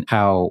Hathaway and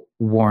how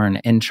Warren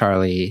and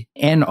Charlie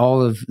and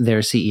all of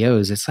their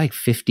CEOs, it's like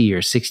 50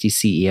 or 60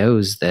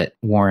 CEOs that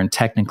Warren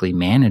technically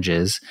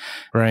manages.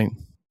 Right.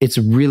 It's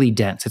really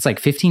dense. It's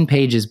like 15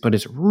 pages, but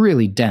it's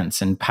really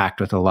dense and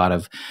packed with a lot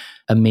of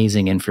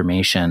amazing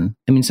information.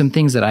 I mean, some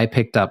things that I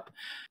picked up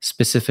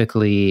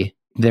specifically,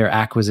 their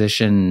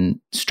acquisition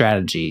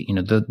strategy,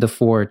 the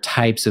 4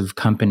 types of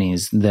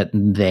companies that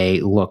they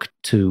look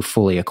to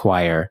fully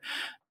acquire,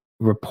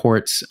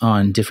 reports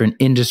on different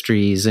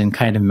industries and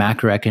kind of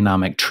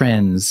macroeconomic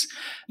trends,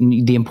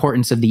 the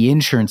importance of the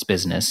insurance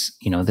business,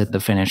 that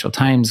the Financial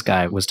Times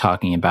guy was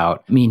talking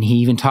about. I mean, he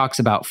even talks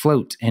about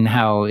float and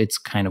how it's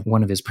kind of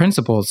one of his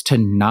principles to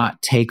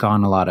not take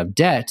on a lot of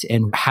debt,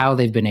 and how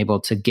they've been able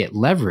to get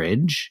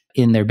leverage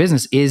in their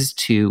business is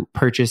to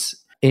purchase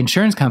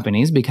insurance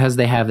companies because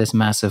they have this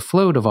massive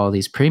float of all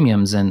these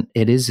premiums, and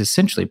it is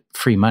essentially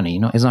free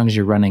money, as long as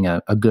you're running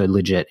a good,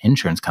 legit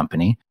insurance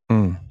company.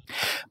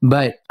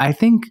 But I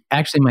think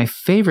actually my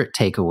favorite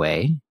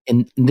takeaway,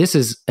 and this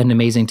is an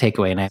amazing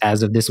takeaway, and I,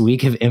 as of this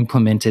week, have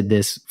implemented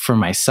this for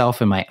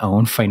myself and my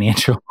own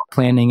financial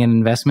planning and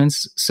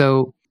investments.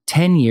 So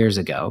 10 years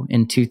ago,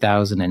 in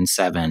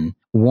 2007,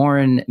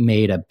 Warren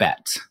made a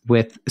bet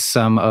with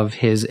some of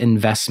his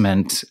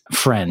investment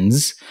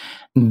friends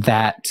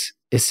that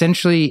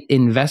essentially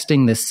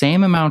investing the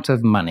same amount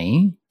of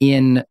money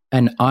in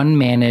an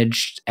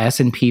unmanaged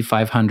S&P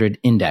 500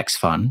 index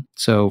fund.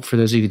 So for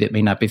those of you that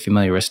may not be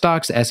familiar with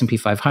stocks, the S&P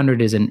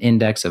 500 is an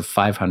index of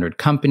 500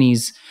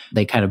 companies.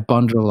 They kind of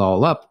bundle it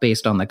all up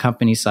based on the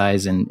company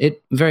size, and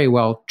it very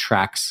well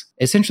tracks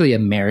essentially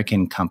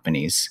American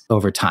companies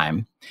over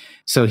time.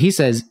 So he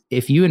says,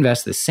 if you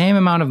invest the same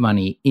amount of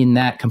money in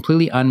that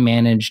completely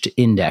unmanaged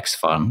index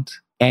fund,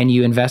 and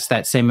you invest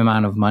that same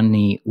amount of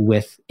money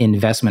with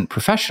investment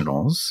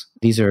professionals,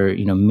 these are,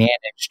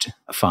 managed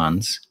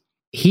funds,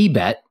 he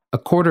bet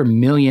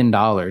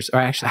 $250,000, or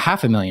actually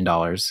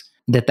 $500,000,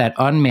 that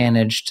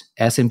unmanaged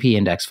S&P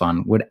index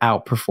fund would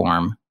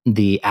outperform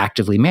the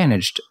actively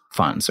managed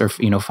funds, or,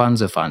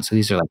 funds of funds. So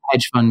these are like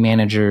hedge fund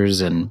managers.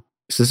 And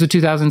so this was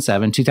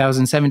 2007.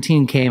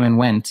 2017 came and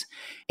went.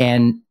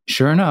 And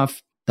sure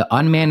enough, the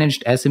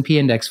unmanaged S&P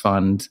index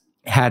fund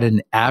had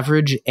an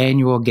average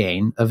annual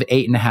gain of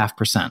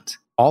 8.5%.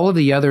 All of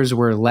the others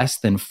were less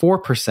than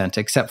 4%,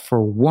 except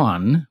for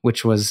one,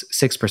 which was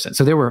 6%.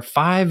 So there were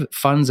 5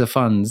 funds of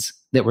funds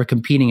that were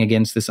competing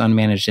against this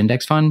unmanaged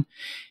index fund,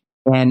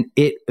 and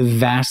it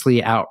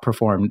vastly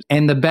outperformed.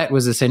 And the bet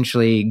was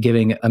essentially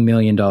giving $1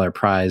 million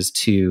prize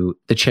to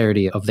the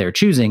charity of their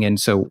choosing. And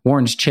so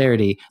Warren's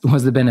charity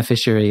was the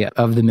beneficiary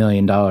of the $1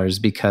 million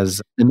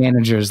because the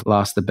managers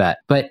lost the bet.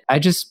 But I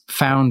just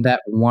found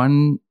that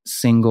one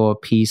single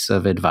piece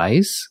of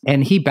advice,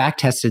 and he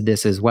backtested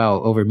this as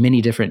well over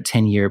many different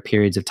 10-year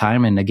periods of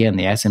time. And again,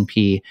 the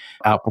S&P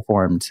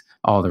outperformed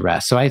all the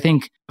rest. So I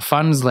think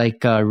funds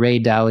like Ray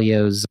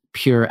Dalio's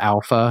Pure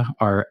Alpha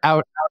are out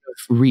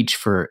of reach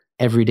for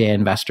everyday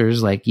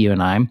investors like you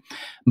and I.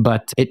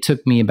 But it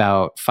took me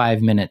about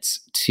 5 minutes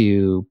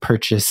to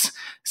purchase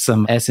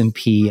some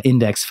S&P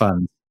index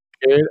funds.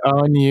 Good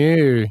on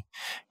you.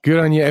 Good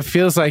on you. It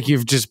feels like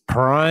you've just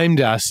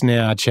primed us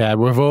now, Chad.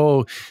 We've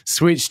all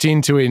switched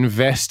into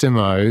investor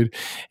mode,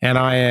 and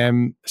I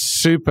am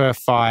super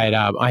fired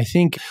up. I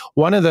think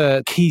one of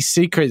the key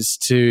secrets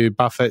to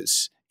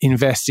Buffett's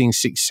investing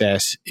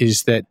success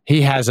is that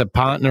he has a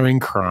partner in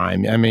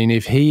crime. I mean,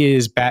 if he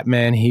is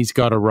Batman, he's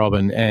got a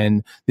Robin.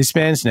 And this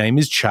man's name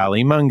is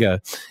Charlie Munger.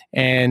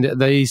 And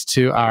these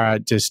two are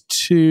just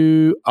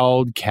 2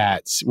 old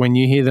cats. When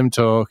you hear them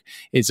talk,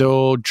 it's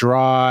all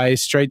dry,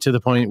 straight to the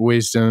point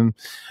wisdom.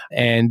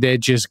 And they're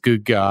just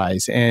good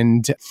guys.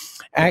 And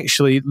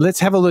actually, let's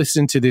have a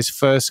listen to this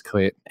first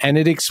clip. And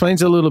it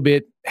explains a little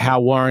bit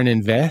how Warren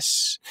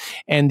invests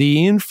and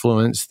the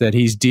influence that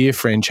his dear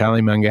friend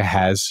Charlie Munger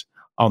has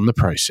on the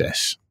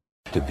process.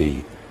 To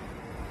be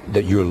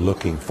that you're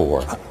looking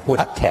for?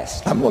 What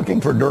test? I'm looking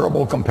for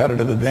durable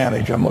competitive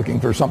advantage. I'm looking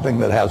for something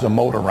that has a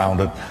moat around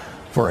it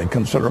for a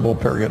considerable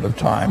period of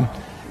time.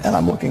 And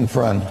I'm looking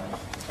for an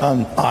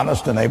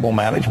honest and able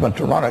management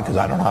to run it, because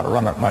I don't know how to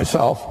run it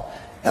myself.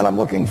 And I'm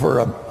looking for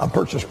a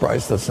purchase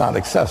price that's not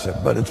excessive.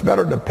 But it's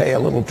better to pay a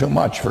little too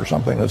much for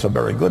something that's a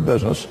very good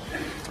business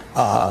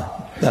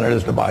than it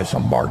is to buy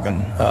some bargain,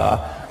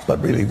 but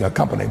really a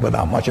company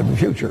without much of a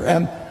future.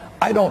 And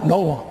I don't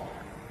know.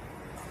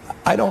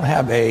 I don't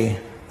have a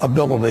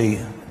ability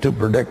to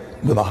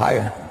predict with a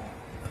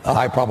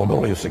high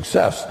probability of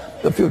success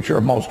the future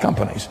of most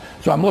companies.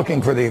 So I'm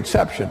looking for the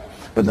exception.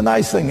 But the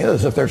nice thing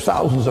is, if there's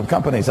thousands of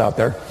companies out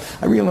there,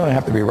 I really only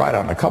have to be right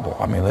on a couple.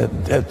 I mean,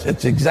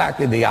 it's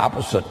exactly the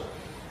opposite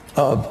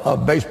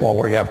of baseball,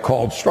 where you have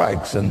called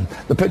strikes, and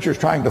the pitcher's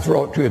trying to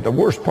throw it to you at the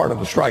worst part of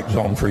the strike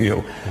zone for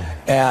you.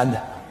 And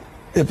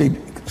if he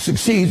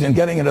succeeds in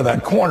getting into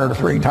that corner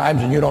 3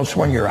 times and you don't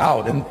swing, you're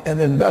out.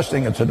 And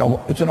investing, it's a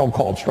no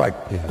called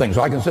strike thing.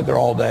 So I can sit there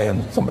all day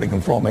and somebody can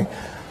throw me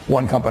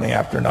one company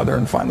after another,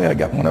 and finally I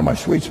get one in my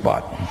sweet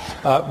spot.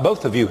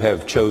 Both of you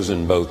have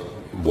chosen both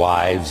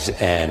wives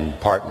and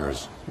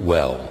partners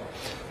well.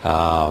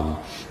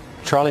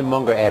 Charlie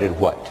Munger added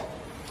what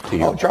to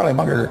you? Oh, Charlie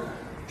Munger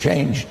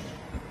changed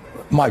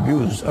my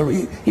views.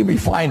 He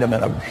refined them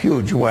in a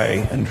huge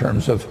way in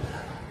terms of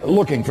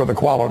looking for the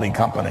quality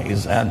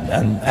companies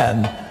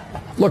and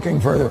looking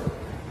for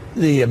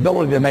the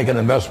ability to make an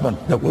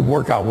investment that would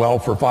work out well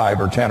for 5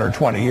 or 10 or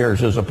 20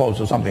 years, as opposed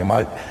to something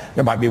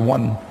there might be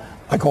one.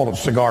 I call it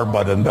cigar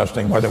butt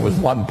investing, where there was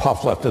one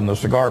puff left in the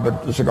cigar,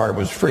 but the cigar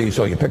was free,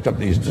 so you picked up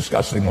these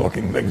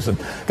disgusting-looking things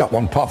and got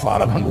one puff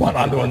out of them and one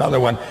onto another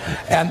one.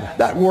 And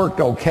that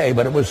worked okay,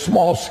 but it was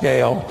small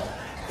scale,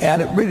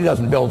 and it really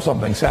doesn't build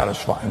something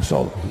satisfying.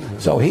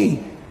 So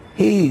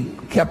he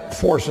kept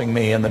forcing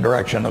me in the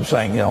direction of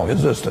saying,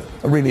 is this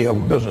really a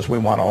business we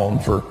want to own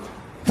for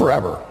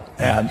forever?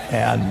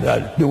 And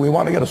do we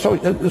want to get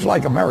associated? It's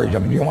like a marriage. I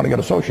mean, you want to get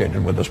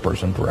associated with this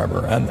person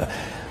forever. And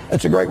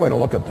it's a great way to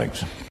look at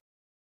things.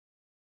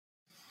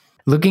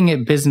 Looking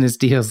at business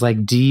deals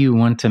like, do you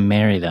want to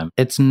marry them?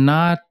 It's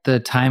not the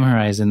time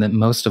horizon that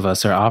most of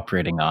us are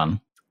operating on.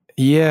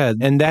 Yeah,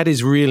 and that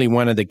is really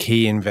one of the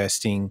key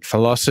investing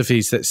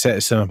philosophies that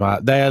sets them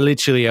apart. They are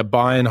literally a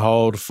buy and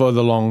hold for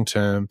the long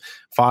term,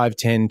 5,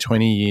 10,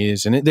 20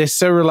 years. And they're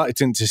so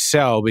reluctant to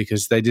sell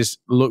because they just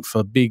look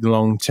for big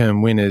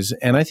long-term winners.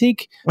 And I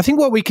think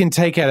what we can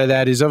take out of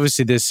that is,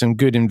 obviously there's some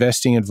good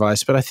investing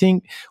advice, but I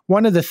think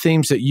one of the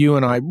themes that you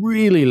and I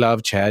really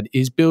love, Chad,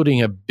 is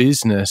building a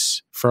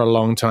business for a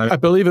long time. I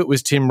believe it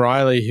was Tim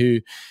Riley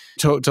who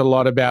talked a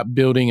lot about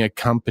building a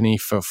company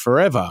for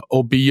forever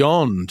or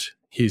beyond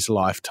his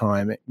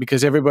lifetime,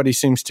 because everybody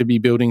seems to be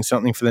building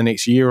something for the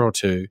next year or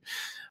two.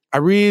 I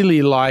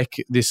really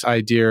like this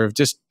idea of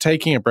just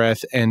taking a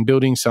breath and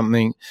building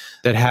something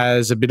that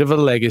has a bit of a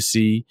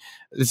legacy.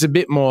 It's a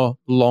bit more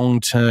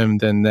long-term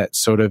than that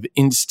sort of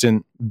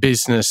instant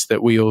business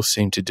that we all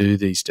seem to do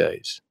these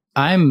days.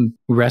 I'm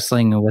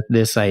wrestling with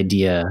this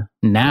idea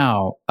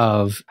now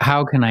of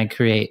how can I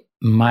create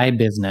my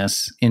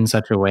business in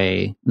such a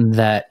way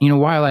that,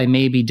 while I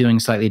may be doing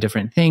slightly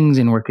different things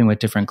and working with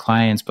different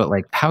clients, but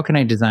how can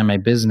I design my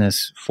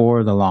business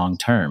for the long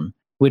term?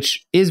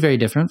 Which is very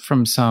different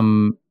from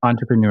some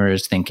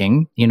entrepreneurs'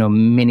 thinking.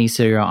 Many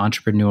serial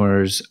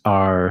entrepreneurs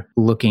are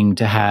looking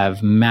to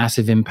have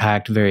massive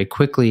impact very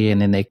quickly, and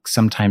then they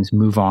sometimes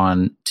move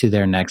on to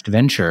their next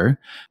venture.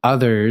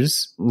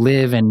 Others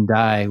live and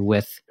die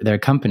with their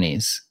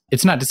companies.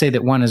 It's not to say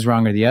that one is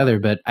wrong or the other,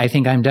 but I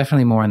think I'm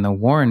definitely more in the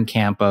Warren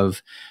camp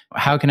of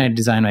how can I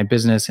design my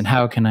business and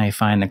how can I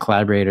find the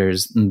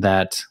collaborators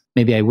that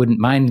maybe I wouldn't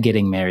mind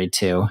getting married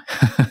to.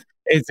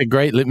 It's a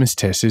great litmus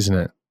test, isn't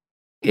it?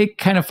 It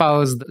kind of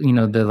follows,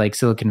 the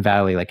Silicon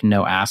Valley,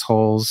 no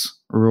assholes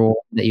rule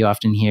that you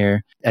often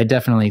hear. I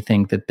definitely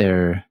think that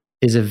there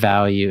is a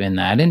value in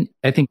that. And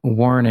I think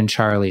Warren and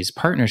Charlie's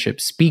partnership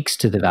speaks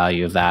to the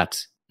value of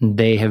that.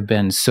 They have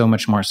been so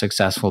much more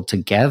successful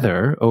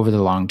together over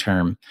the long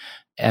term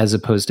as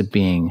opposed to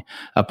being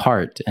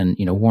apart. And,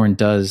 Warren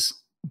does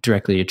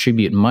directly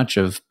attribute much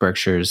of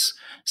Berkshire's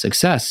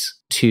success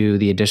to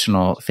the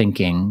additional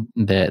thinking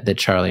that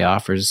Charlie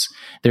offers.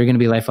 They're going to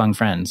be lifelong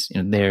friends.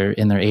 They're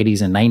in their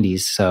 80s and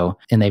 90s,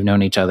 and they've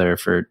known each other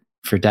for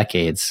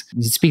decades.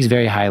 It speaks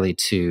very highly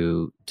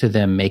to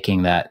them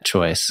making that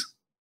choice.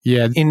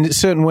 Yeah, in a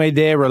certain way,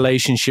 their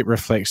relationship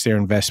reflects their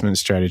investment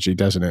strategy,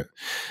 doesn't it?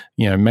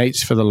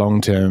 Mates for the long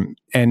term.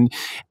 And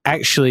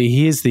actually,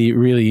 here's the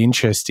really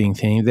interesting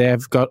thing.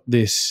 They've got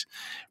this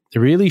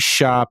really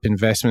sharp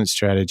investment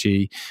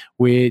strategy,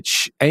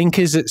 which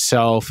anchors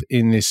itself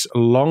in this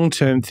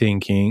long-term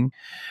thinking.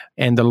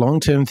 And the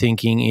long-term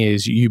thinking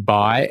is you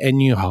buy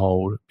and you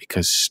hold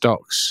because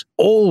stocks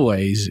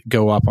always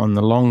go up on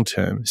the long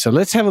term. So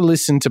let's have a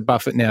listen to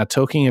Buffett now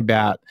talking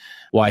about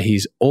why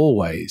he's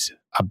always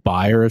a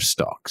buyer of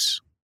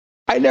stocks.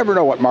 I never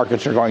know what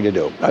markets are going to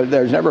do.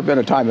 There's never been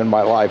a time in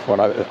my life when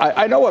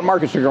I know what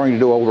markets are going to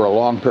do over a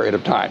long period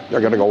of time. They're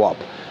going to go up.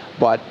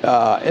 But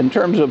in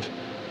terms of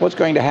what's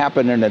going to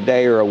happen in a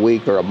day or a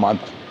week or a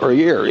month or a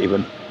year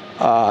even.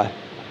 I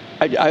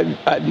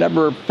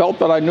never felt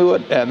that I knew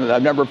it, and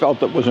I've never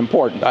felt it was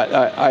important.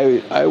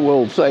 I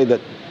will say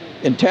that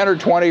in 10 or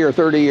 20 or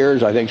 30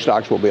 years, I think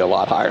stocks will be a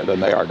lot higher than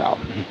they are now.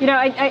 You know,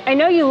 I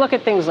know you look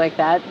at things like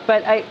that,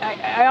 but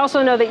I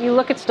also know that you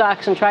look at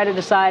stocks and try to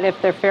decide if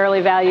they're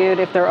fairly valued,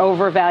 if they're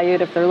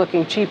overvalued, if they're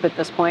looking cheap at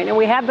this point. And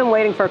we have been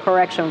waiting for a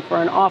correction for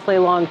an awfully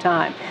long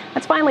time.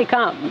 That's finally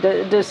come.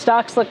 Do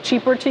stocks look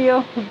cheaper to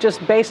you,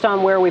 just based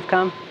on where we've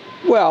come?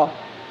 Well,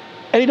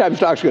 anytime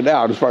stocks go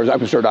down, as far as I'm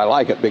concerned, I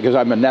like it because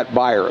I'm a net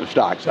buyer of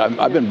stocks.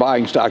 I've been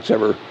buying stocks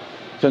ever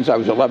since I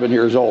was 11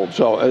 years old.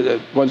 So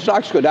when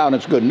stocks go down,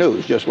 it's good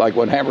news. Just like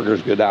when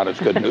hamburgers go down, it's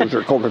good news,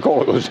 or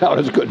Coca-Cola goes down,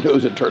 it's good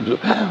news in terms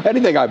of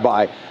anything I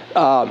buy.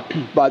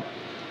 But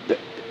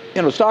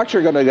you know, stocks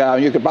are going to go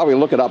down. You could probably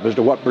look it up as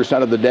to what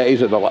percent of the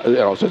days of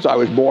the, since I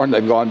was born,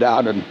 they've gone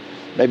down, and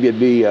maybe it'd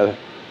be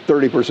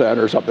 30%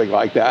 or something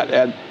like that.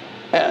 And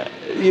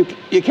you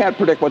can't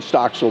predict what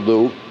stocks will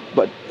do,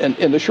 but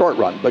in the short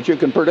run. But you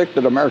can predict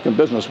that American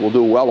business will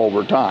do well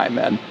over time.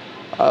 And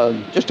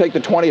just take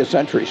the 20th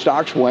century.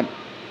 Stocks went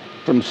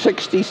from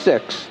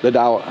 66, the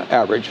Dow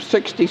average,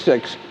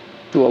 66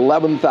 to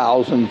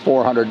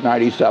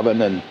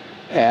 11,497,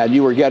 and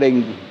you were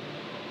getting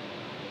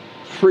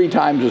 3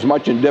 times as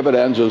much in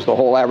dividends as the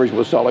whole average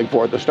was selling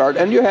for at the start.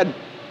 And you had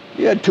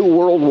 2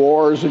 world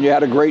wars, and you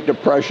had a Great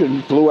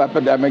Depression, flu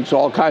epidemics,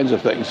 all kinds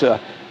of things.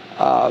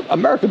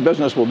 American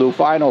business will do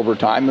fine over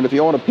time, and if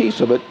you own a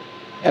piece of it,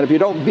 and if you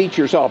don't beat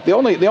yourself, the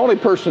only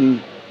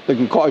person that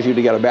can cause you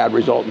to get a bad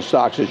result in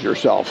stocks is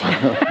yourself.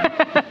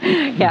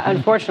 Yeah,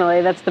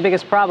 unfortunately, that's the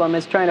biggest problem,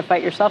 is trying to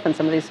fight yourself in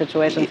some of these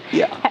situations.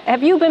 Yeah.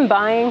 Have you been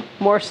buying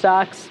more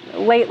stocks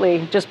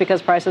lately just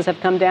because prices have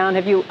come down?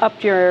 Have you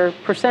upped your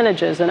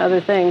percentages and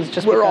other things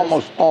just We're because?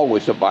 almost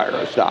always a buyer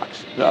of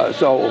stocks.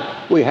 So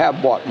we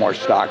have bought more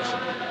stocks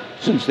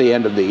since the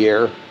end of the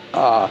year.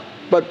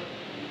 But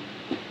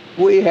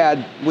we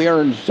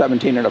earned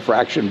 17 and a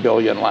fraction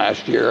billion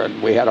last year,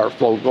 and we had our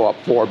float go up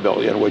 $4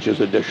 billion, which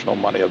is additional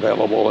money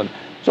available. And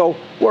so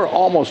we're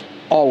almost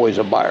always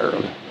a buyer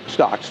of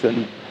stocks,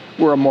 and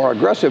we're a more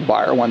aggressive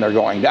buyer when they're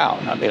going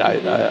down. I mean,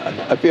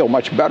 I feel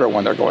much better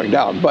when they're going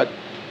down, but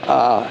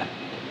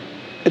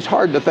it's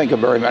hard to think of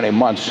very many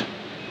months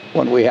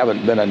when we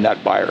haven't been a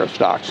net buyer of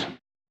stocks.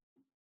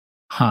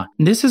 Huh.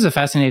 This is a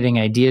fascinating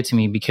idea to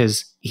me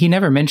because he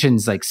never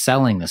mentions like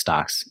selling the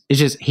stocks. It's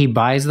just he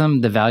buys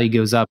them, the value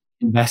goes up,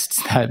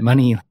 invests that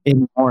money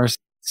in more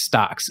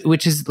stocks,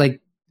 which is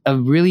like a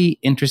really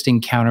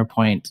interesting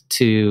counterpoint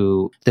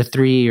to the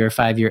 3 or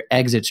 5 year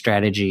exit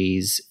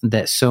strategies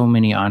that so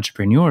many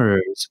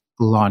entrepreneurs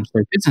launch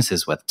their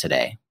businesses with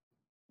today.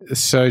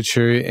 So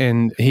true.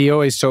 And he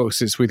always talks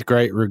this with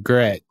great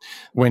regret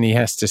when he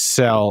has to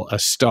sell a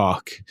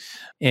stock.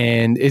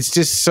 And it's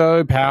just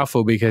so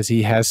powerful because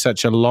he has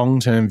such a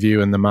long-term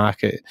view and the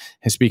market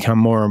has become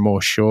more and more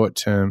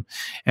short-term.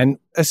 And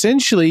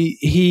essentially,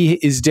 he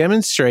is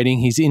demonstrating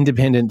his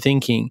independent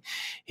thinking.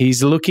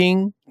 He's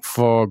looking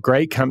for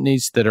great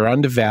companies that are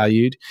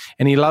undervalued,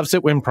 and he loves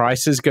it when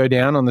prices go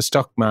down on the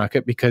stock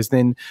market because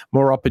then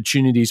more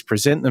opportunities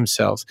present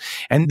themselves.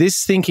 And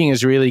this thinking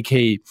is really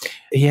key.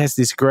 He has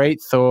this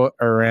great thought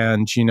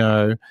around,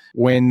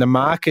 when the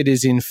market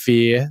is in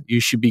fear, you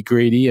should be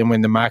greedy, and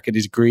when the market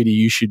is greedy,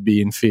 you should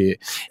be in fear.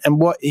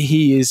 And what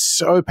he is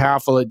so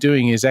powerful at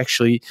doing is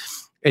actually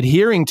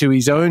adhering to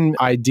his own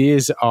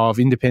ideas of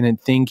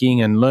independent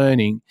thinking and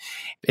learning.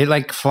 It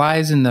like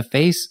flies in the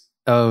face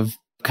of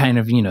kind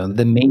of,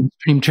 the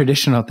mainstream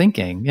traditional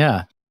thinking.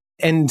 Yeah.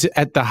 And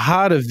at the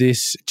heart of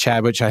this,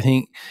 Chad, which I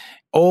think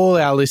all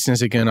our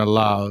listeners are going to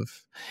love,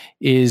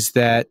 is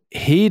that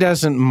he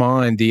doesn't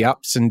mind the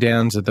ups and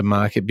downs of the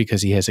market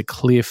because he has a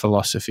clear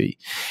philosophy.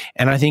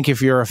 And I think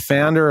if you're a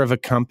founder of a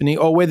company,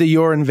 or whether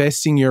you're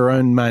investing your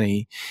own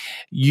money,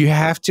 you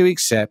have to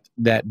accept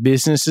that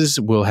businesses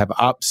will have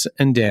ups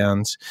and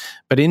downs.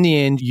 But in the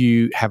end,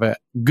 you have a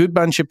good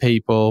bunch of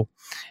people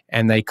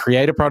and they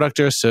create a product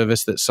or a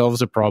service that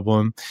solves a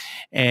problem,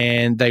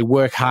 and they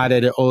work hard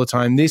at it all the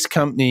time. This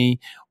company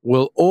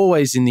will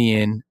always, in the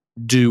end,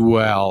 do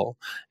well.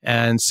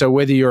 And so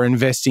whether you're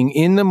investing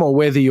in them or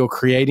whether you're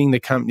creating the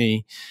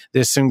company,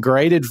 there's some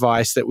great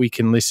advice that we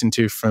can listen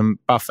to from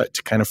Buffett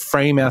to kind of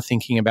frame our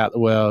thinking about the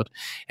world.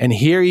 And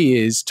here he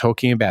is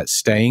talking about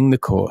staying the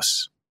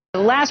course. The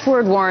last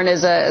word, Warren,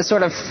 is a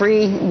sort of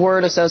free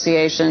word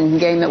association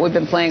game that we've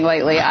been playing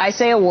lately. I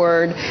say a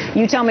word,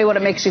 you tell me what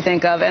it makes you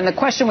think of, and the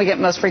question we get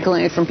most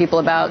frequently from people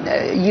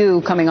about you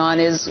coming on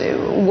is,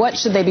 what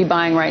should they be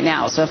buying right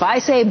now? So if I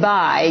say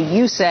buy,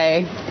 you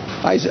say...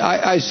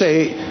 I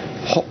say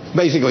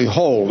basically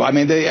hold. I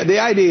mean, the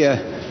idea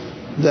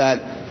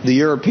that the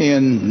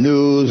European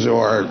news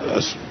or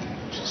a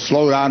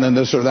slowdown in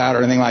this or that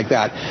or anything like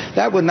that,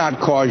 that would not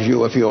cause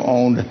you if you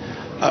owned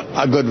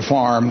a good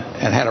farm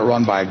and had it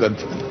run by a good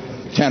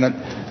tenant.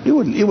 You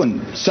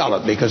wouldn't sell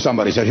it because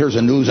somebody said, here's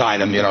a news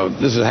item,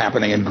 this is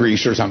happening in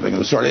Greece or something of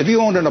the sort. If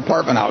you owned an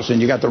apartment house and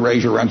you got to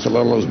raise your rents a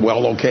little, it was well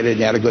located, and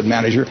you had a good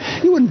manager,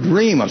 you wouldn't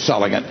dream of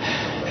selling it.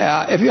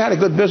 if you had a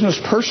good business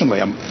personally,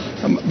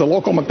 the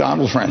local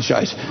McDonald's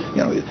franchise,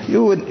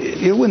 you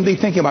wouldn't be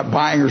thinking about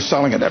buying or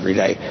selling it every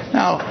day.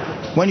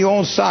 Now, when you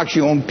own stocks,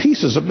 you own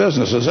pieces of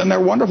businesses, and they're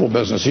wonderful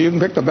businesses. You can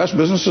pick the best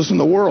businesses in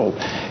the world.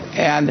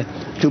 And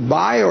to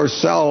buy or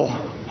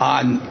sell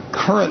on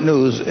current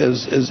news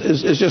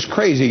is just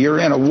crazy. You're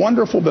in a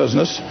wonderful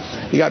business.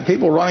 You got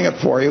people running it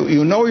for you.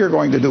 You know you're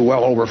going to do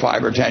well over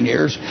 5 or 10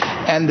 years.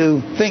 And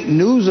to think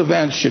news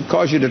events should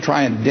cause you to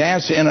try and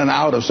dance in and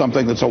out of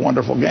something that's a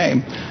wonderful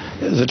game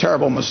is a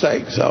terrible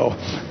mistake. So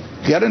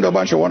get into a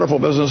bunch of wonderful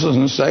businesses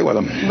and stay with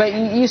them. But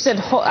you said,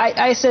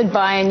 I said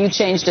buy and you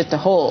changed it to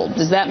hold.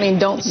 Does that mean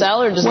don't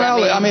sell, or does that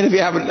mean? Well, I mean, if you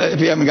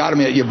haven't got them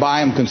yet, you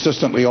buy them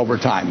consistently over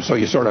time. So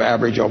you sort of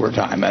average over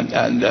time. And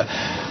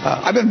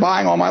I've been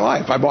buying all my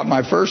life. I bought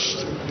my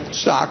first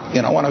stock,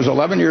 when I was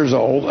 11 years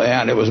old,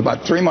 and it was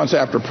about 3 months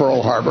after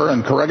Pearl Harbor,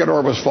 and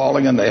Corregidor was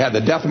falling, and they had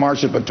the death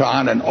march at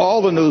Bataan, and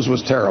all the news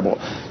was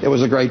terrible. It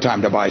was a great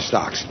time to buy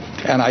stocks.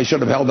 And I should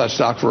have held that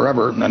stock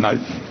forever, and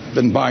I've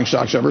been buying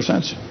stocks ever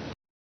since.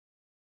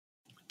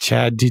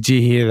 Chad, did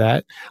you hear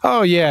that?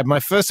 Oh, yeah. My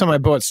first time I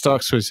bought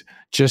stocks was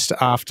just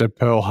after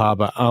Pearl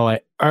Harbor. I'm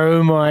like,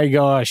 oh my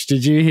gosh,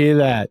 did you hear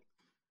that?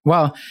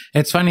 Well,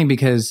 it's funny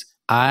because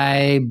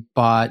I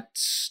bought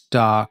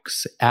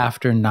stocks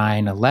after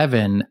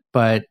 9/11,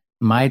 but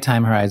my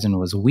time horizon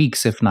was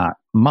weeks, if not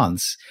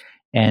months.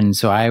 And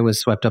so I was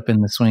swept up in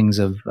the swings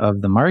of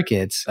the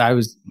markets. I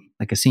was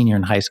like a senior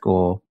in high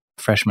school,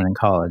 freshman in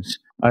college.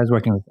 I was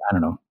working with, I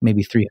don't know,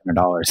 maybe $300.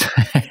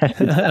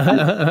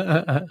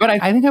 But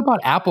I think I bought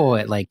Apple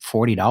at like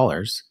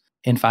 $40.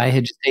 And if I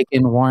had just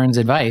taken Warren's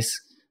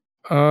advice.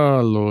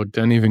 Oh, Lord,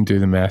 don't even do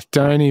the math.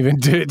 Don't even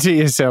do it to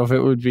yourself.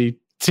 It would be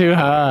too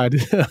hard.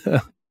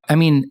 I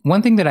mean,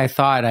 one thing that I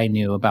thought I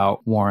knew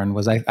about Warren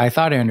was I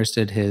thought I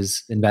understood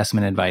his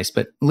investment advice,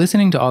 but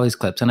listening to all these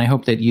clips, and I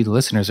hope that you, the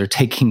listeners, are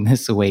taking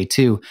this away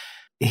too,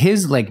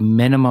 his like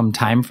minimum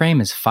time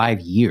frame is 5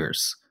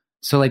 years.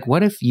 So like,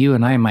 what if you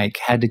and I, Mike,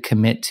 had to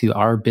commit to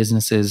our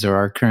businesses or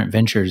our current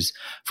ventures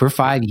for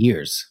 5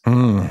 years?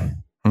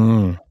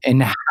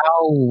 And how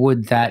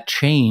would that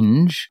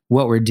change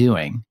what we're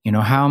doing?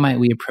 How might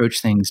we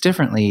approach things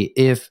differently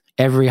if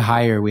every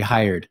hire we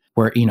hired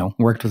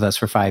worked with us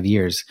for 5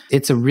 years?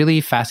 It's a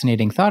really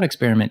fascinating thought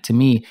experiment to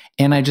me.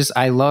 And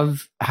I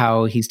love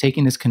how he's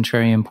taking this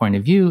contrarian point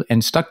of view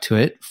and stuck to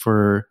it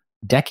for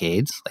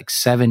decades, like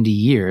 70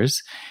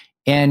 years.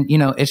 And,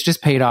 it's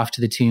just paid off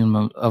to the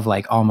tune of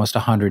like almost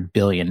 $100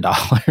 billion.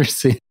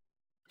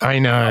 I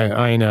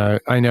know.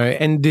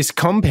 And this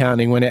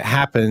compounding, when it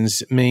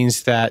happens,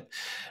 means that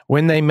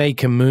when they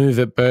make a move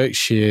at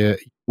Berkshire,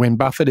 when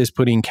Buffett is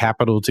putting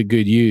capital to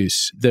good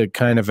use, the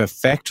kind of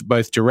effect,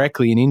 both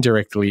directly and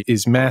indirectly,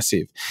 is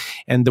massive.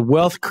 And the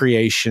wealth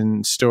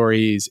creation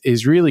story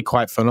is really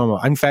quite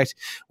phenomenal. In fact,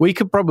 we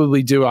could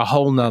probably do a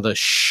whole nother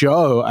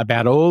show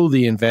about all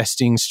the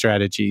investing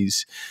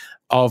strategies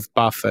of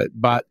Buffett,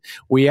 but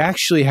we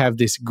actually have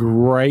this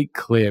great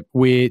clip,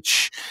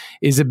 which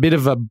is a bit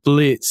of a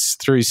blitz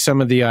through some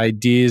of the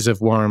ideas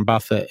of Warren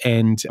Buffett.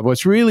 And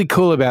what's really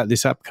cool about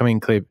this upcoming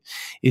clip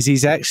is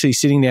he's actually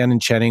sitting down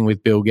and chatting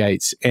with Bill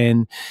Gates.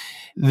 And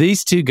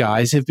these two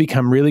guys have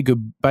become really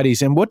good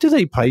buddies. And what do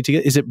they play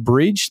together? Is it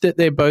bridge, that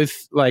they're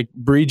both like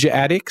bridge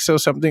addicts or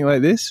something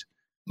like this?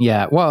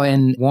 Yeah. Well,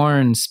 and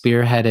Warren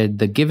spearheaded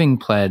the Giving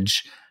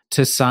Pledge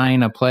to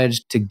sign a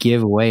pledge to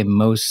give away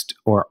most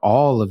or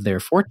all of their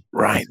fortune.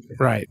 Right.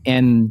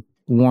 And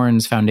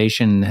Warren's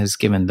foundation has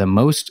given the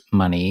most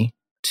money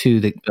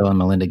to the Bill and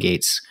Melinda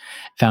Gates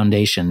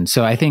Foundation.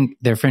 So I think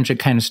their friendship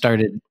kind of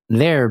started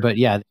there, but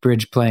yeah,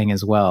 bridge playing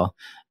as well.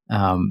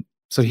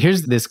 So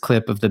here's this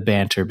clip of the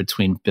banter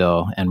between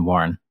Bill and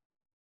Warren.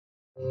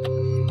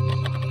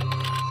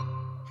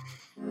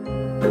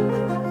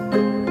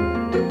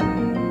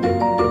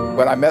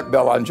 When I met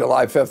Bill on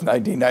July 5th,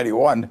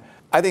 1991,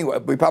 I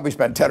think we probably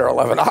spent 10 or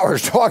 11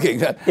 hours talking.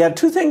 Yeah,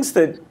 two things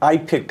that I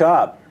picked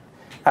up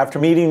after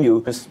meeting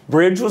you.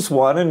 Bridge was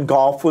one and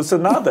golf was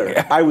another.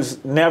 Yeah. I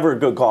was never a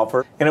good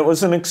golfer, and it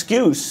was an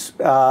excuse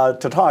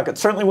to talk. It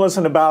certainly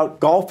wasn't about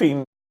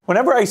golfing.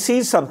 Whenever I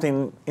see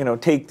something,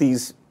 take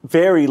these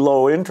very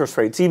low interest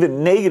rates,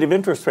 even negative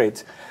interest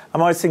rates,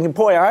 I'm always thinking,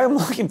 boy, I am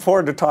looking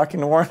forward to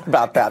talking to Warren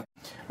about that.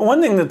 One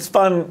thing that's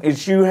fun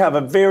is you have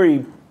a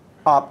very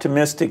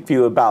optimistic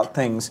view about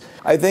things.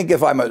 I think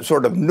if I'm a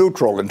sort of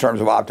neutral in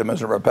terms of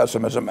optimism or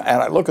pessimism,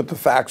 and I look at the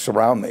facts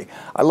around me,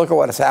 I look at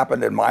what has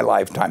happened in my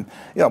lifetime.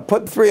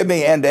 Put three of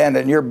me end to end,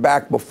 and you're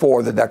back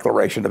before the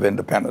Declaration of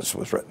Independence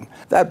was written.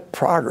 That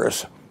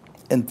progress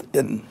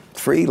in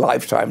 3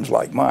 lifetimes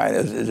like mine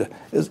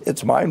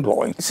it's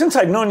mind-blowing. Since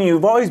I've known you,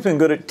 you've always been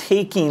good at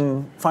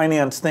taking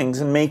finance things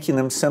and making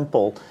them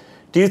simple.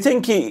 Do you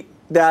think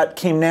that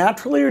came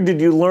naturally, or did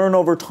you learn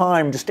over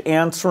time just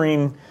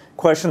answering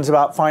questions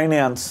about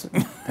finance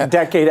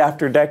decade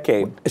after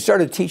decade? I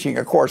started teaching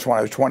a course when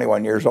I was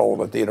 21 years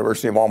old at the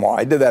University of Omaha.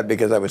 I did that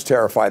because I was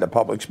terrified of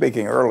public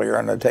speaking earlier,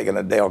 and I'd taken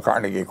a Dale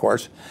Carnegie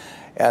course,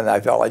 and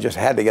I felt I just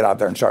had to get out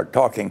there and start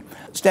talking.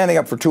 Standing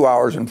up for 2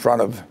 hours in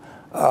front of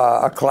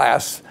a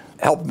class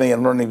helped me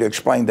in learning to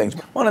explain things.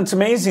 Well, it's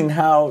amazing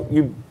how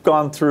you've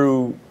gone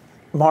through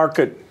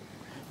market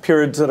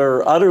periods that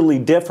are utterly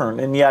different,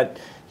 and yet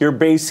your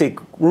basic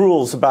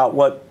rules about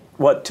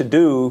what to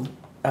do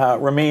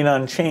remain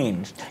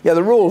unchanged. Yeah,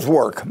 the rules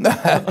work.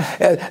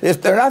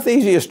 They're not the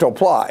easiest to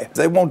apply.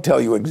 They won't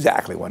tell you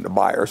exactly when to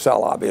buy or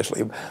sell,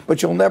 obviously,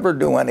 but you'll never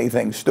do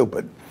anything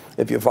stupid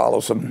if you follow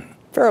some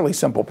fairly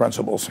simple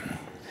principles.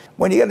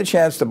 When you get a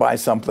chance to buy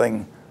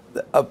something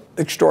of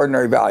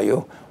extraordinary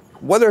value,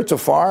 whether it's a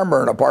farm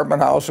or an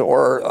apartment house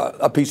or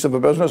a piece of a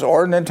business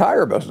or an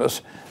entire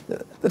business,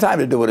 the time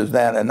to do it is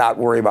then and not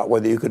worry about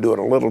whether you could do it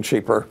a little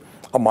cheaper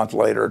a month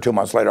later or 2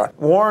 months later.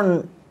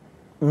 Warren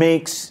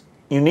makes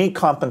unique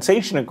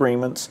compensation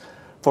agreements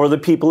for the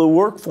people who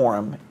work for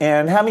him.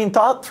 And having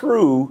thought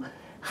through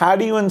how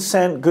do you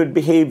incent good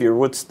behavior,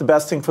 what's the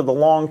best thing for the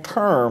long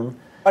term,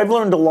 I've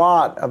learned a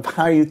lot of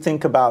how you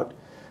think about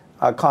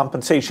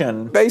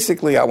compensation.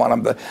 Basically, I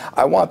want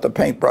the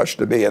paintbrush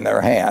to be in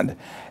their hand.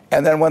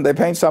 And then when they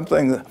paint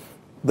something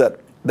that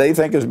they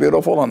think is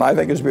beautiful and I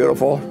think is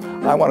beautiful,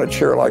 I want to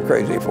cheer like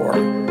crazy for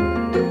them.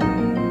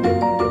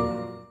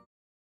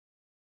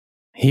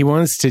 He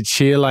wants to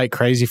cheer like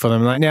crazy for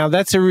them. Now,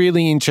 that's a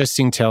really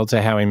interesting tell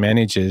to how he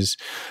manages,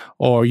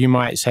 or you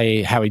might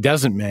say how he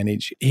doesn't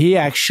manage. He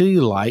actually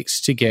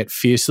likes to get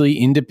fiercely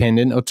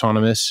independent,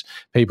 autonomous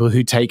people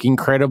who take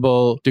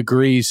incredible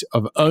degrees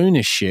of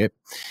ownership.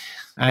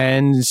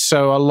 And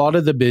so a lot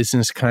of the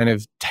business kind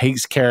of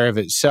takes care of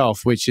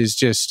itself, which is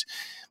just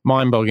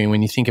mind-boggling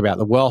when you think about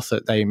the wealth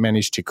that they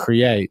managed to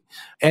create.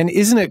 And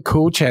isn't it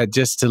cool, Chad,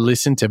 just to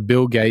listen to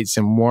Bill Gates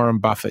and Warren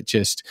Buffett,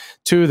 just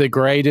two of the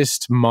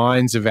greatest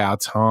minds of our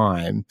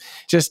time,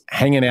 just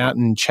hanging out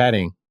and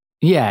chatting?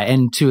 Yeah,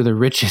 and two of the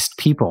richest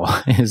people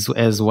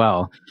as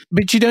well.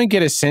 But you don't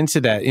get a sense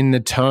of that in the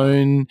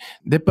tone.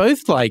 They're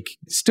both like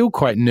still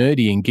quite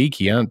nerdy and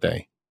geeky, aren't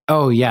they?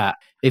 Oh, yeah.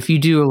 If you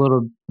do a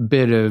little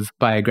bit of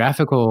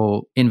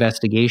biographical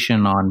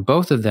investigation on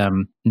both of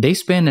them, they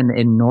spend an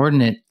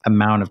inordinate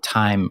amount of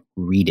time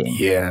reading.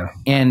 Yeah.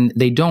 And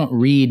they don't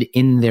read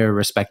in their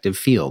respective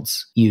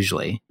fields,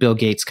 usually. Bill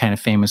Gates kind of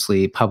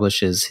famously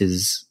publishes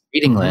his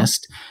reading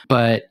list,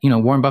 but,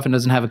 Warren Buffett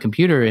doesn't have a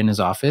computer in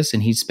his office,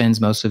 and he spends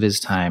most of his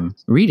time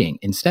reading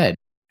instead.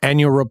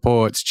 Annual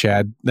reports,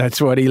 Chad. That's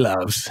what he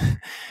loves.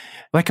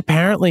 Like,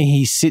 apparently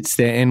he sits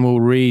there and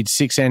will read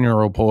 6 annual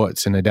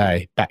reports in a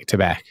day, back to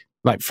back.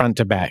 Like front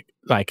to back,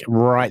 like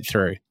right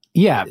through.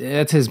 Yeah,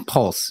 that's his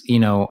pulse,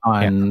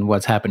 on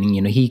what's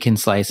happening. He can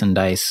slice and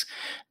dice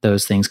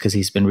those things because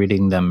he's been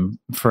reading them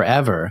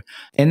forever.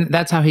 And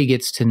that's how he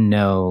gets to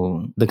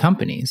know the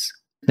companies.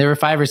 There were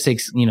 5 or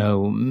 6,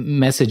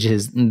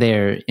 messages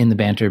there in the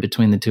banter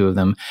between the two of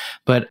them.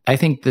 But I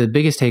think the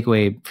biggest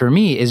takeaway for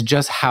me is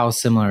just how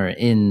similar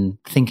in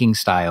thinking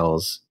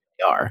styles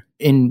they are.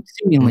 And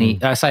seemingly,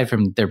 aside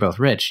from they're both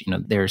rich,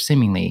 they're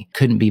seemingly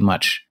couldn't be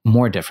much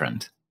more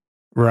different.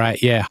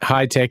 Right. Yeah.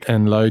 High tech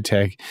and low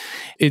tech.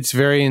 It's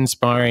very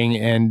inspiring.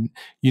 And,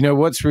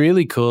 what's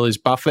really cool is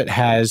Buffett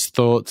has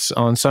thoughts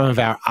on some of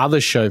our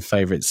other show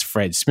favorites,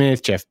 Fred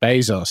Smith, Jeff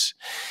Bezos.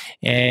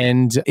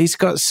 And he's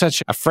got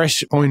such a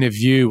fresh point of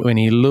view when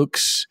he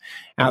looks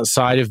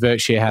outside of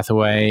Berkshire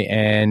Hathaway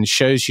and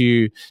shows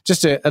you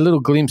just a little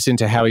glimpse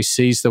into how he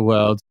sees the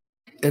world.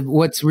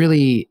 What's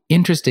really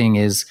interesting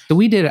is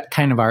we did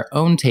kind of our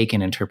own take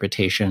and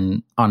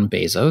interpretation on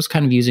Bezos,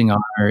 kind of using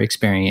our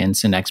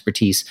experience and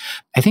expertise.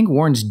 I think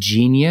Warren's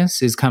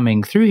genius is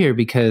coming through here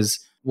because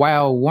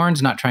while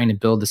Warren's not trying to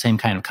build the same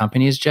kind of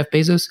company as Jeff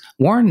Bezos,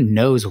 Warren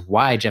knows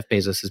why Jeff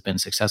Bezos has been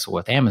successful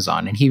with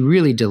Amazon, and he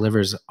really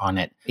delivers on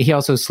it. He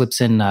also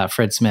slips in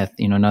Fred Smith,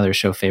 another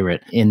show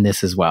favorite, in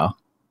this as well.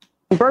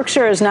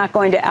 Berkshire is not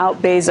going to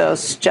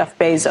out-Bezos Jeff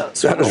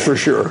Bezos. That is for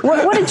sure.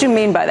 What did you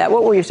mean by that?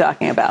 What were you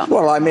talking about?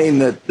 Well, I mean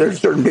that there's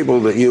certain people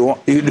that you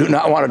do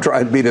not want to try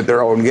and beat at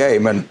their own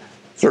game, and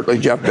certainly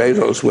Jeff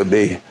Bezos would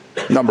be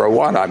number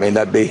one. I mean,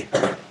 that'd be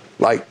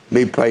like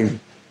me playing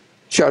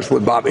chess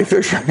with Bobby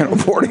Fischer,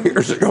 40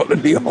 years ago, to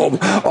be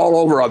all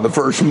over on the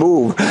first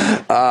move.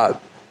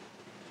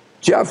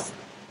 Jeff,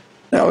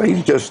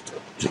 he's just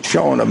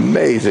shown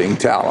amazing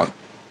talent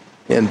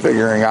in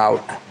figuring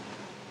out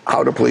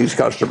how to please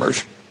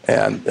customers,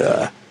 and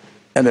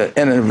in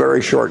a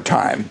very short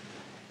time.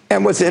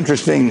 And what's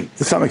interesting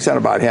to some extent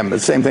about him, the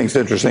same thing's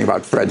interesting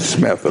about Fred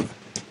Smith of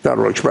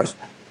Federal Express.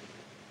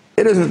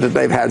 It isn't that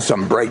they've had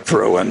some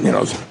breakthrough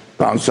and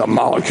found some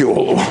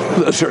molecule,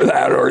 this or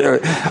that,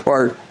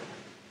 or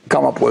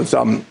come up with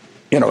some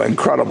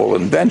incredible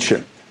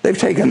invention. They've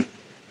taken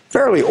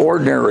fairly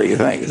ordinary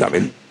things. I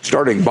mean,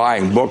 starting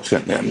buying books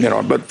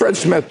but Fred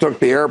Smith took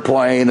the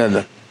airplane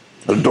and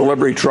the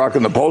delivery truck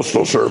and the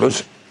postal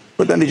service.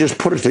 But then he just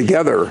put it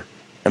together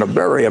in a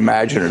very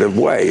imaginative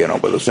way,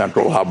 with a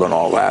central hub and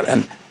all that,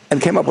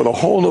 and came up with a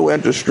whole new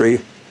industry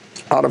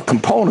out of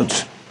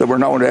components that were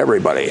known to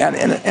everybody. And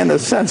in a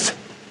sense,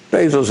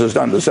 Bezos has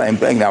done the same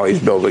thing. Now he's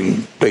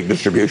building big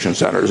distribution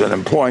centers and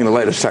employing the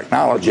latest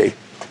technology.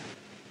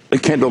 The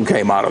Kindle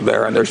came out of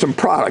there, and there's some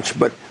products,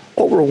 but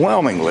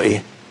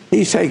overwhelmingly,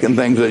 he's taken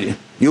things that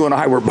you and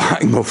I were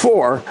buying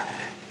before,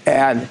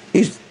 and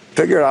he's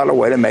figured out a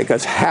way to make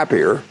us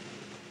happier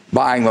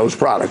buying those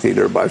products,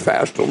 either by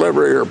fast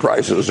delivery or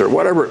prices or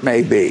whatever it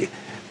may be.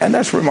 And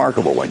that's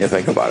remarkable when you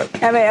think about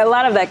it. I mean, a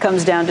lot of that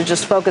comes down to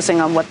just focusing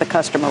on what the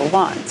customer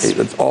wants.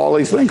 That's all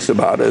he thinks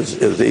about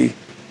is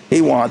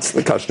he wants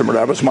the customer to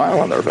have a smile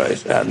on their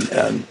face. And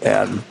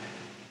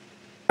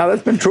now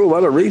that's been true of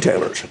other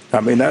retailers. I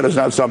mean, that is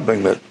not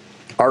something that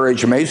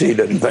R.H. Macy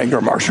didn't think,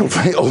 or Marshall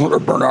Field, or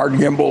Bernard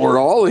Gimbel, or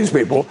all these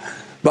people.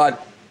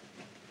 But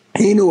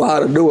he knew how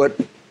to do it,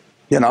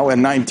 in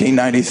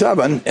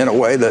 1997 in a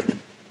way that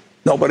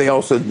nobody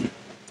else had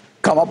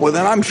come up with.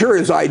 And I'm sure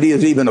his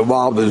ideas even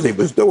evolved as he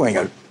was doing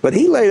it. But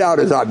he laid out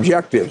his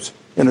objectives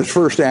in his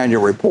first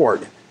annual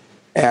report.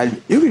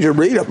 And you could just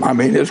read them. I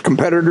mean, his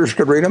competitors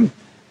could read them.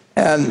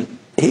 And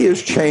he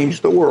has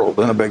changed the world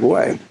in a big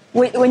way.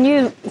 When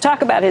you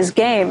talk about his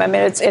game, I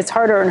mean, it's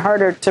harder and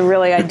harder to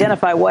really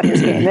identify what his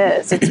game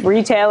is. It's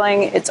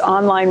retailing, it's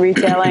online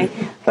retailing,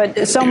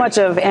 but so much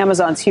of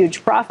Amazon's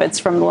huge profits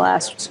from the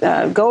last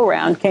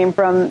go-around came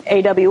from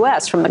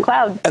AWS, from the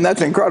cloud. And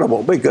that's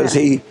incredible because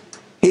he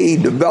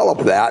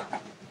developed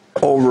that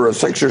over a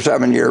 6 or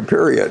 7 year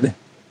period,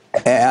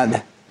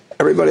 and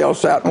everybody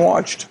else sat and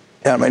watched.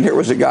 And I mean, here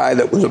was a guy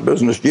that was a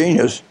business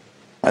genius,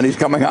 and he's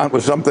coming out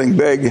with something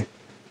big,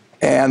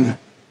 and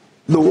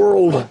the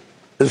world,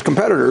 his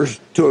competitors,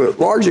 to a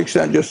large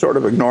extent, just sort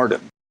of ignored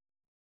him.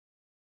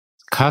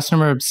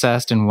 Customer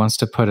obsessed and wants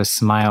to put a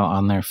smile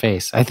on their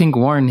face. I think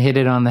Warren hit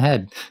it on the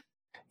head.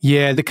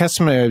 Yeah, the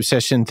customer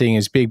obsession thing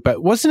is big,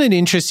 but wasn't it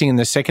interesting in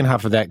the second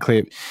half of that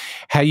clip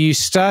how you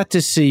start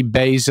to see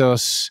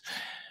Bezos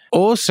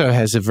also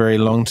has a very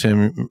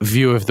long-term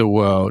view of the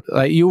world.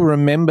 Like, you'll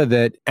remember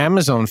that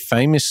Amazon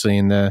famously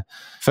in the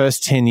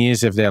first 10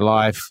 years of their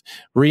life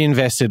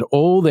reinvested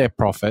all their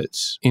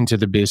profits into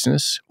the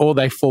business, or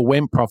they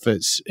forwent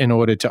profits in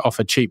order to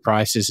offer cheap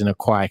prices and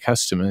acquire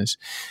customers.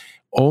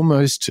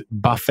 Almost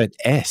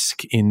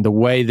Buffett-esque in the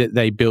way that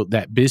they built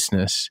that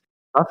business.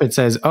 Buffett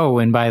says, oh,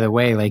 and by the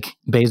way, like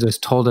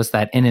Bezos told us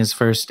that in his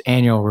first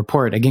annual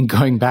report, again,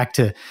 going back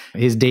to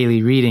his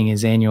daily reading,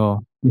 his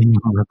annual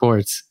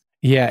reports.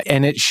 Yeah,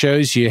 and it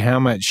shows you how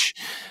much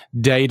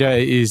data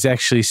is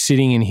actually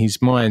sitting in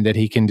his mind that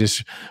he can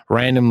just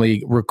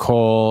randomly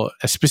recall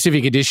a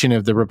specific edition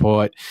of the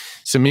report,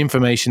 some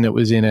information that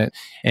was in it.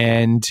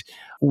 And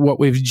what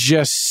we've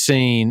just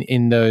seen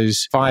in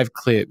those 5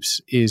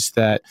 clips is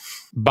that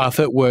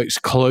Buffett works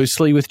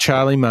closely with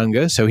Charlie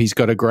Munger, so he's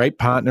got a great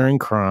partner in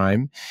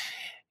crime.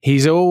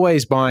 He's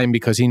always buying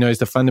because he knows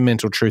the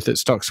fundamental truth that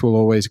stocks will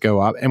always go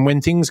up. And when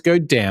things go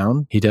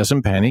down, he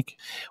doesn't panic.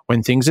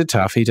 When things are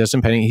tough, he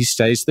doesn't panic. He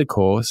stays the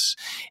course.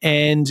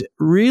 And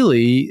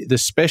really, the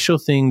special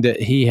thing that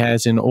he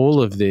has in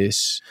all of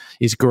this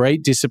is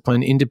great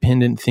discipline,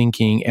 independent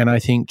thinking. And I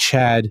think,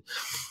 Chad,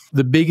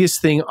 the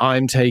biggest thing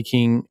I'm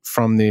taking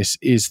from this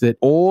is that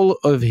all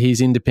of his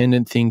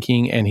independent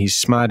thinking and his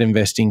smart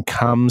investing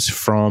comes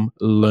from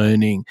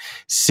learning,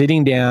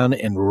 sitting down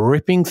and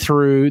ripping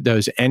through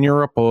those annual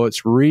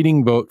reports,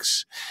 reading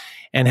books,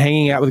 and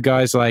hanging out with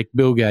guys like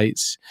Bill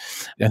Gates.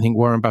 I think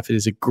Warren Buffett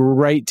is a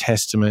great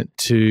testament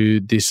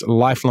to this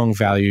lifelong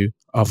value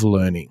of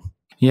learning.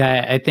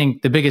 Yeah, I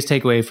think the biggest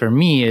takeaway for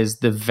me is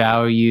the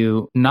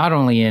value not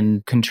only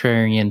in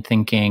contrarian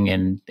thinking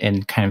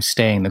and kind of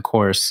staying the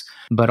course,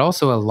 but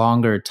also a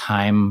longer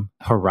time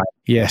horizon.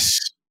 Yes.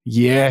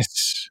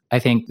 I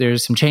think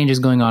there's some changes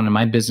going on in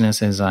my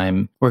business as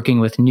I'm working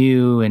with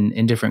new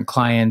and different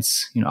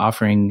clients,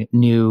 offering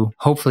new,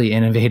 hopefully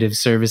innovative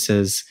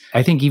services.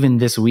 I think even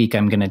this week,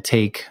 I'm going to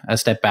take a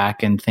step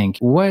back and think,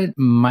 what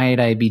might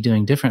I be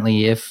doing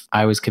differently if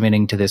I was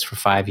committing to this for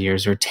 5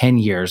 years or 10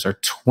 years or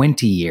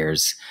 20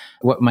 years?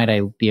 What might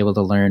I be able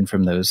to learn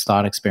from those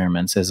thought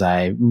experiments as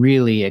I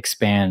really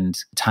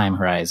expand time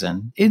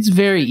horizon? It's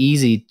very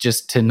easy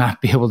just to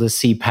not be able to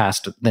see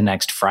past the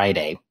next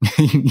Friday.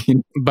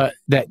 But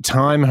that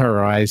time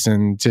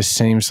horizon just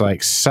seems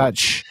like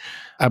such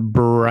a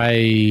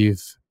brave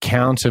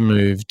counter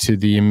move to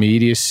the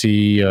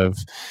immediacy of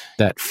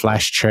that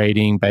flash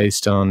trading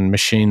based on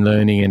machine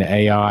learning and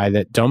AI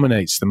that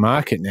dominates the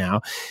market now.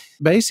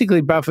 Basically,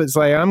 Buffett's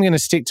like, I'm going to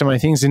stick to my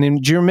things. And then,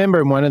 do you remember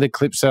in one of the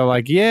clips, they're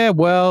like, yeah,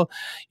 well,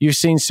 you've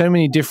seen so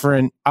many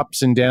different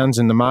ups and downs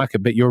in the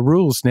market, but your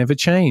rules never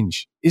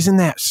change. Isn't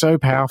that so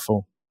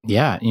powerful?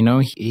 Yeah,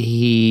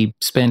 he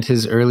spent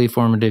his early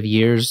formative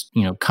years,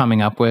 coming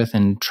up with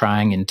and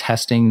trying and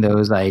testing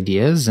those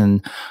ideas.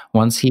 And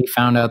once he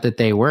found out that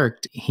they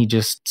worked, he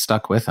just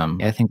stuck with them.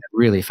 I think that's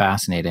really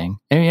fascinating.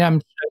 I mean,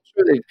 I'm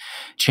sure they've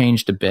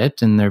changed a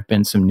bit and there have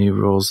been some new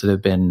rules that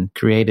have been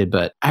created,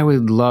 but I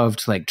would love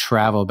to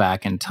travel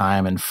back in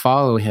time and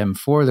follow him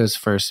for those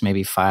first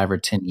maybe 5 or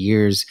 10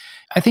 years.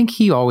 I think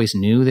he always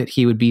knew that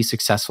he would be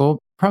successful.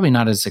 probably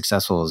not as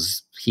successful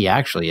as he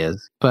actually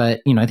is.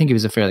 But, I think he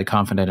was a fairly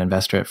confident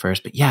investor at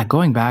first. But yeah,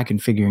 going back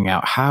and figuring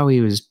out how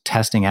he was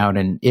testing out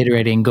and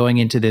iterating, going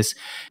into this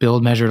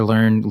build, measure,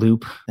 learn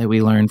loop that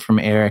we learned from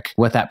Eric,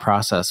 what that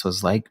process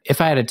was like. If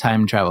I had a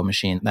time travel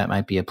machine, that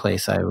might be a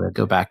place I would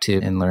go back to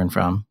and learn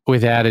from.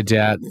 Without a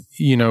doubt,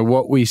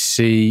 what we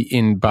see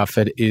in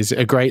Buffett is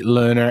a great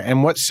learner.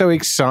 And what's so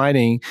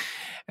exciting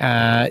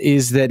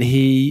is that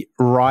he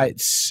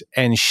writes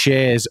and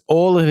shares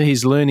all of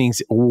his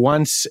learnings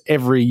once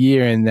every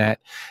year in that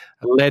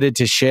letter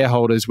to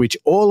shareholders, which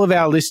all of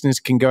our listeners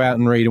can go out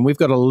and read. And we've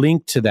got a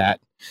link to that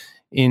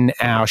in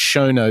our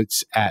show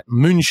notes at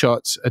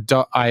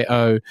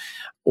moonshots.io.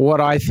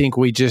 What I think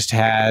we just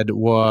had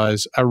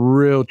was a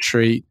real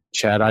treat,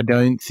 Chad. I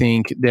don't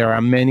think there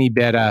are many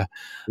better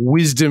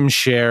wisdom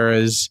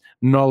sharers,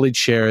 knowledge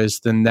sharers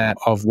than that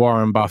of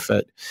Warren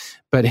Buffett.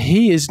 But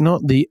he is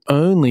not the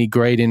only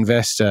great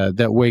investor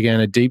that we're going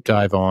to deep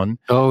dive on.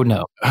 Oh,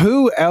 no.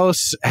 Who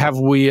else have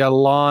we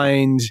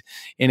aligned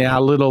in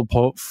our little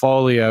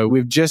portfolio?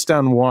 We've just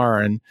done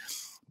Warren,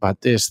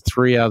 but there's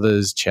 3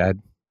 others,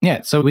 Chad.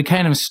 Yeah, so we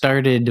kind of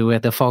started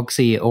with the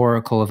folksy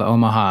Oracle of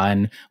Omaha,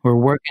 and we're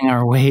working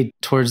our way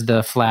towards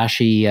the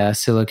flashy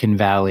Silicon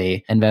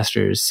Valley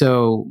investors.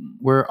 So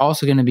we're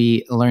also going to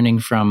be learning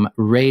from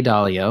Ray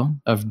Dalio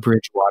of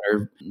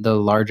Bridgewater, the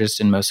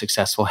largest and most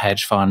successful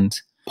hedge fund.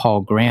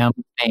 Paul Graham,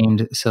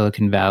 famed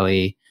Silicon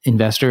Valley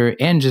investor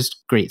and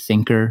just great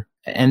thinker.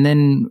 And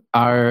then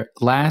our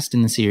last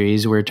in the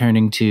series, we're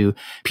turning to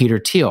Peter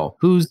Thiel,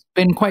 who's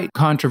been quite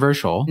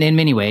controversial in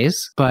many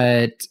ways,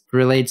 but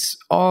relates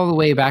all the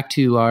way back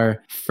to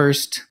our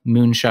first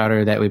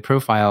moonshotter that we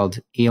profiled,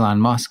 Elon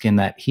Musk, in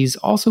that he's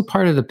also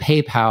part of the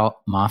PayPal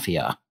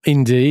mafia.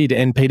 Indeed.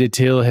 And Peter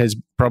Thiel has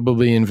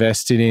probably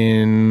invested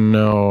in,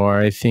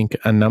 I think,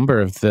 a number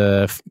of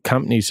the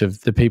companies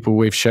of the people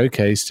we've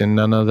showcased, and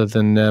none other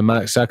than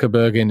Mark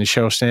Zuckerberg and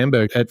Sheryl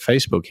Sandberg at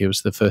Facebook. He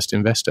was the first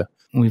investor.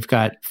 We've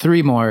got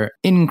 3 more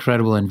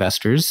incredible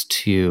investors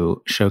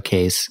to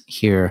showcase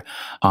here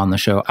on the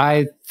show.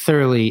 I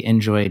thoroughly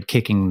enjoyed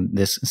kicking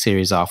this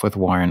series off with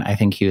Warren. I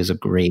think he was a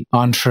great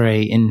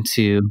entree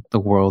into the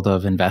world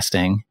of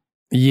investing.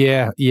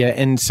 Yeah.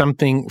 And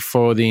something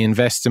for the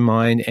investor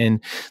mind and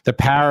the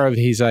power of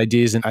his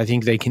ideas. And I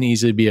think they can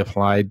easily be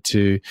applied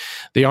to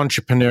the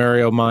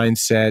entrepreneurial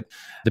mindset,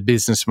 the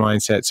business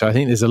mindset. So I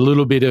think there's a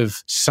little bit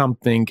of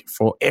something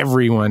for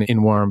everyone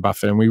in Warren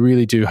Buffett. And we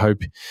really do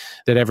hope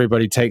that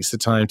everybody takes the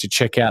time to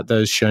check out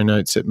those show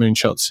notes at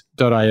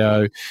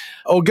moonshots.io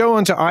or go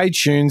onto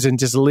iTunes and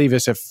just leave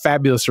us a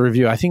fabulous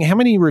review. I think, how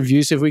many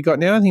reviews have we got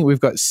now? I think we've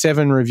got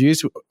 7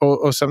 reviews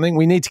or something.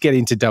 We need to get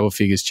into double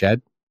figures,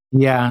 Chad.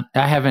 Yeah,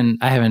 I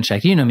haven't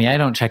checked. You know me, I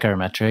don't check our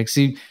metrics.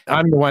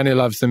 I'm the one who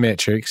loves the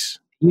metrics.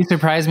 You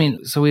surprised me.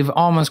 So we've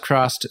almost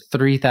crossed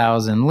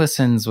 3,000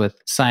 listens with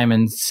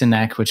Simon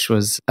Sinek, which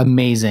was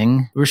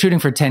amazing. We're shooting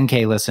for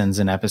 10K listens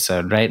an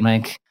episode, right,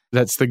 Mike?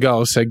 That's the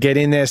goal. So get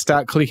in there,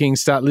 start clicking,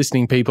 start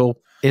listening,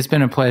 people. It's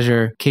been a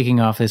pleasure kicking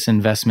off this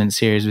investment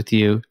series with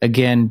you.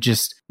 Again,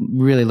 just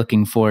really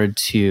looking forward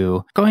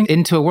to going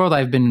into a world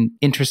I've been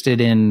interested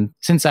in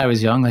since I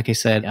was young. Like I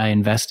said, I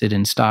invested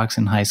in stocks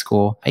in high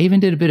school. I even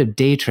did a bit of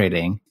day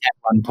trading at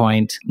one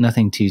point,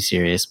 nothing too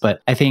serious.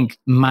 But I think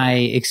my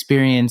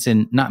experience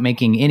in not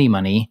making any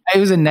money, I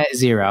was a net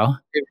zero.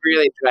 It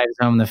really drives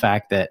home the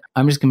fact that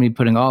I'm just going to be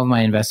putting all of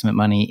my investment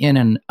money in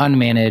an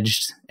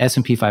unmanaged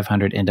S&P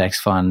 500 index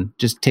fund.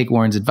 Just take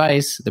Warren's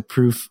advice, the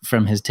proof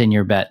from his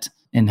 10-year bet,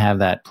 and have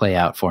that play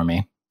out for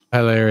me.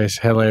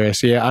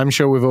 Hilarious. Yeah, I'm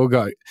sure we've all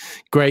got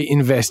great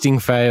investing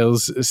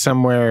fails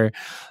somewhere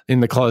in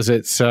the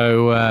closet.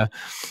 So a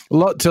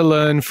lot to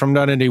learn from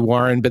not only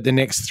Warren, but the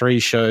next 3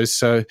 shows.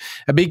 So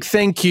a big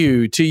thank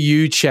you to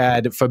you,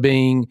 Chad, for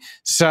being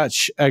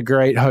such a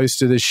great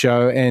host of the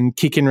show and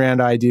kicking around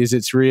ideas.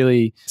 It's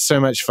really so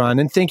much fun.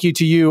 And thank you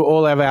to you,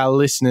 all of our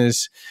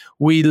listeners.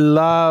 We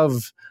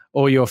love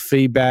all your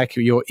feedback,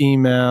 your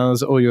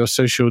emails, all your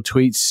social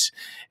tweets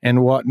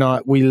and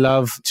whatnot. We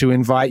love to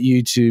invite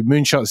you to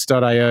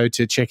moonshots.io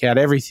to check out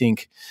everything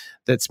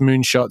that's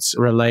Moonshots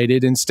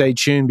related, and stay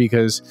tuned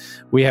because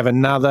we have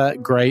another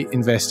great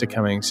investor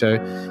coming. So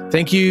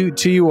thank you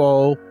to you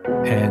all.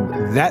 And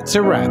that's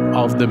a wrap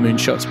of the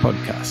Moonshots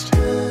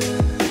podcast.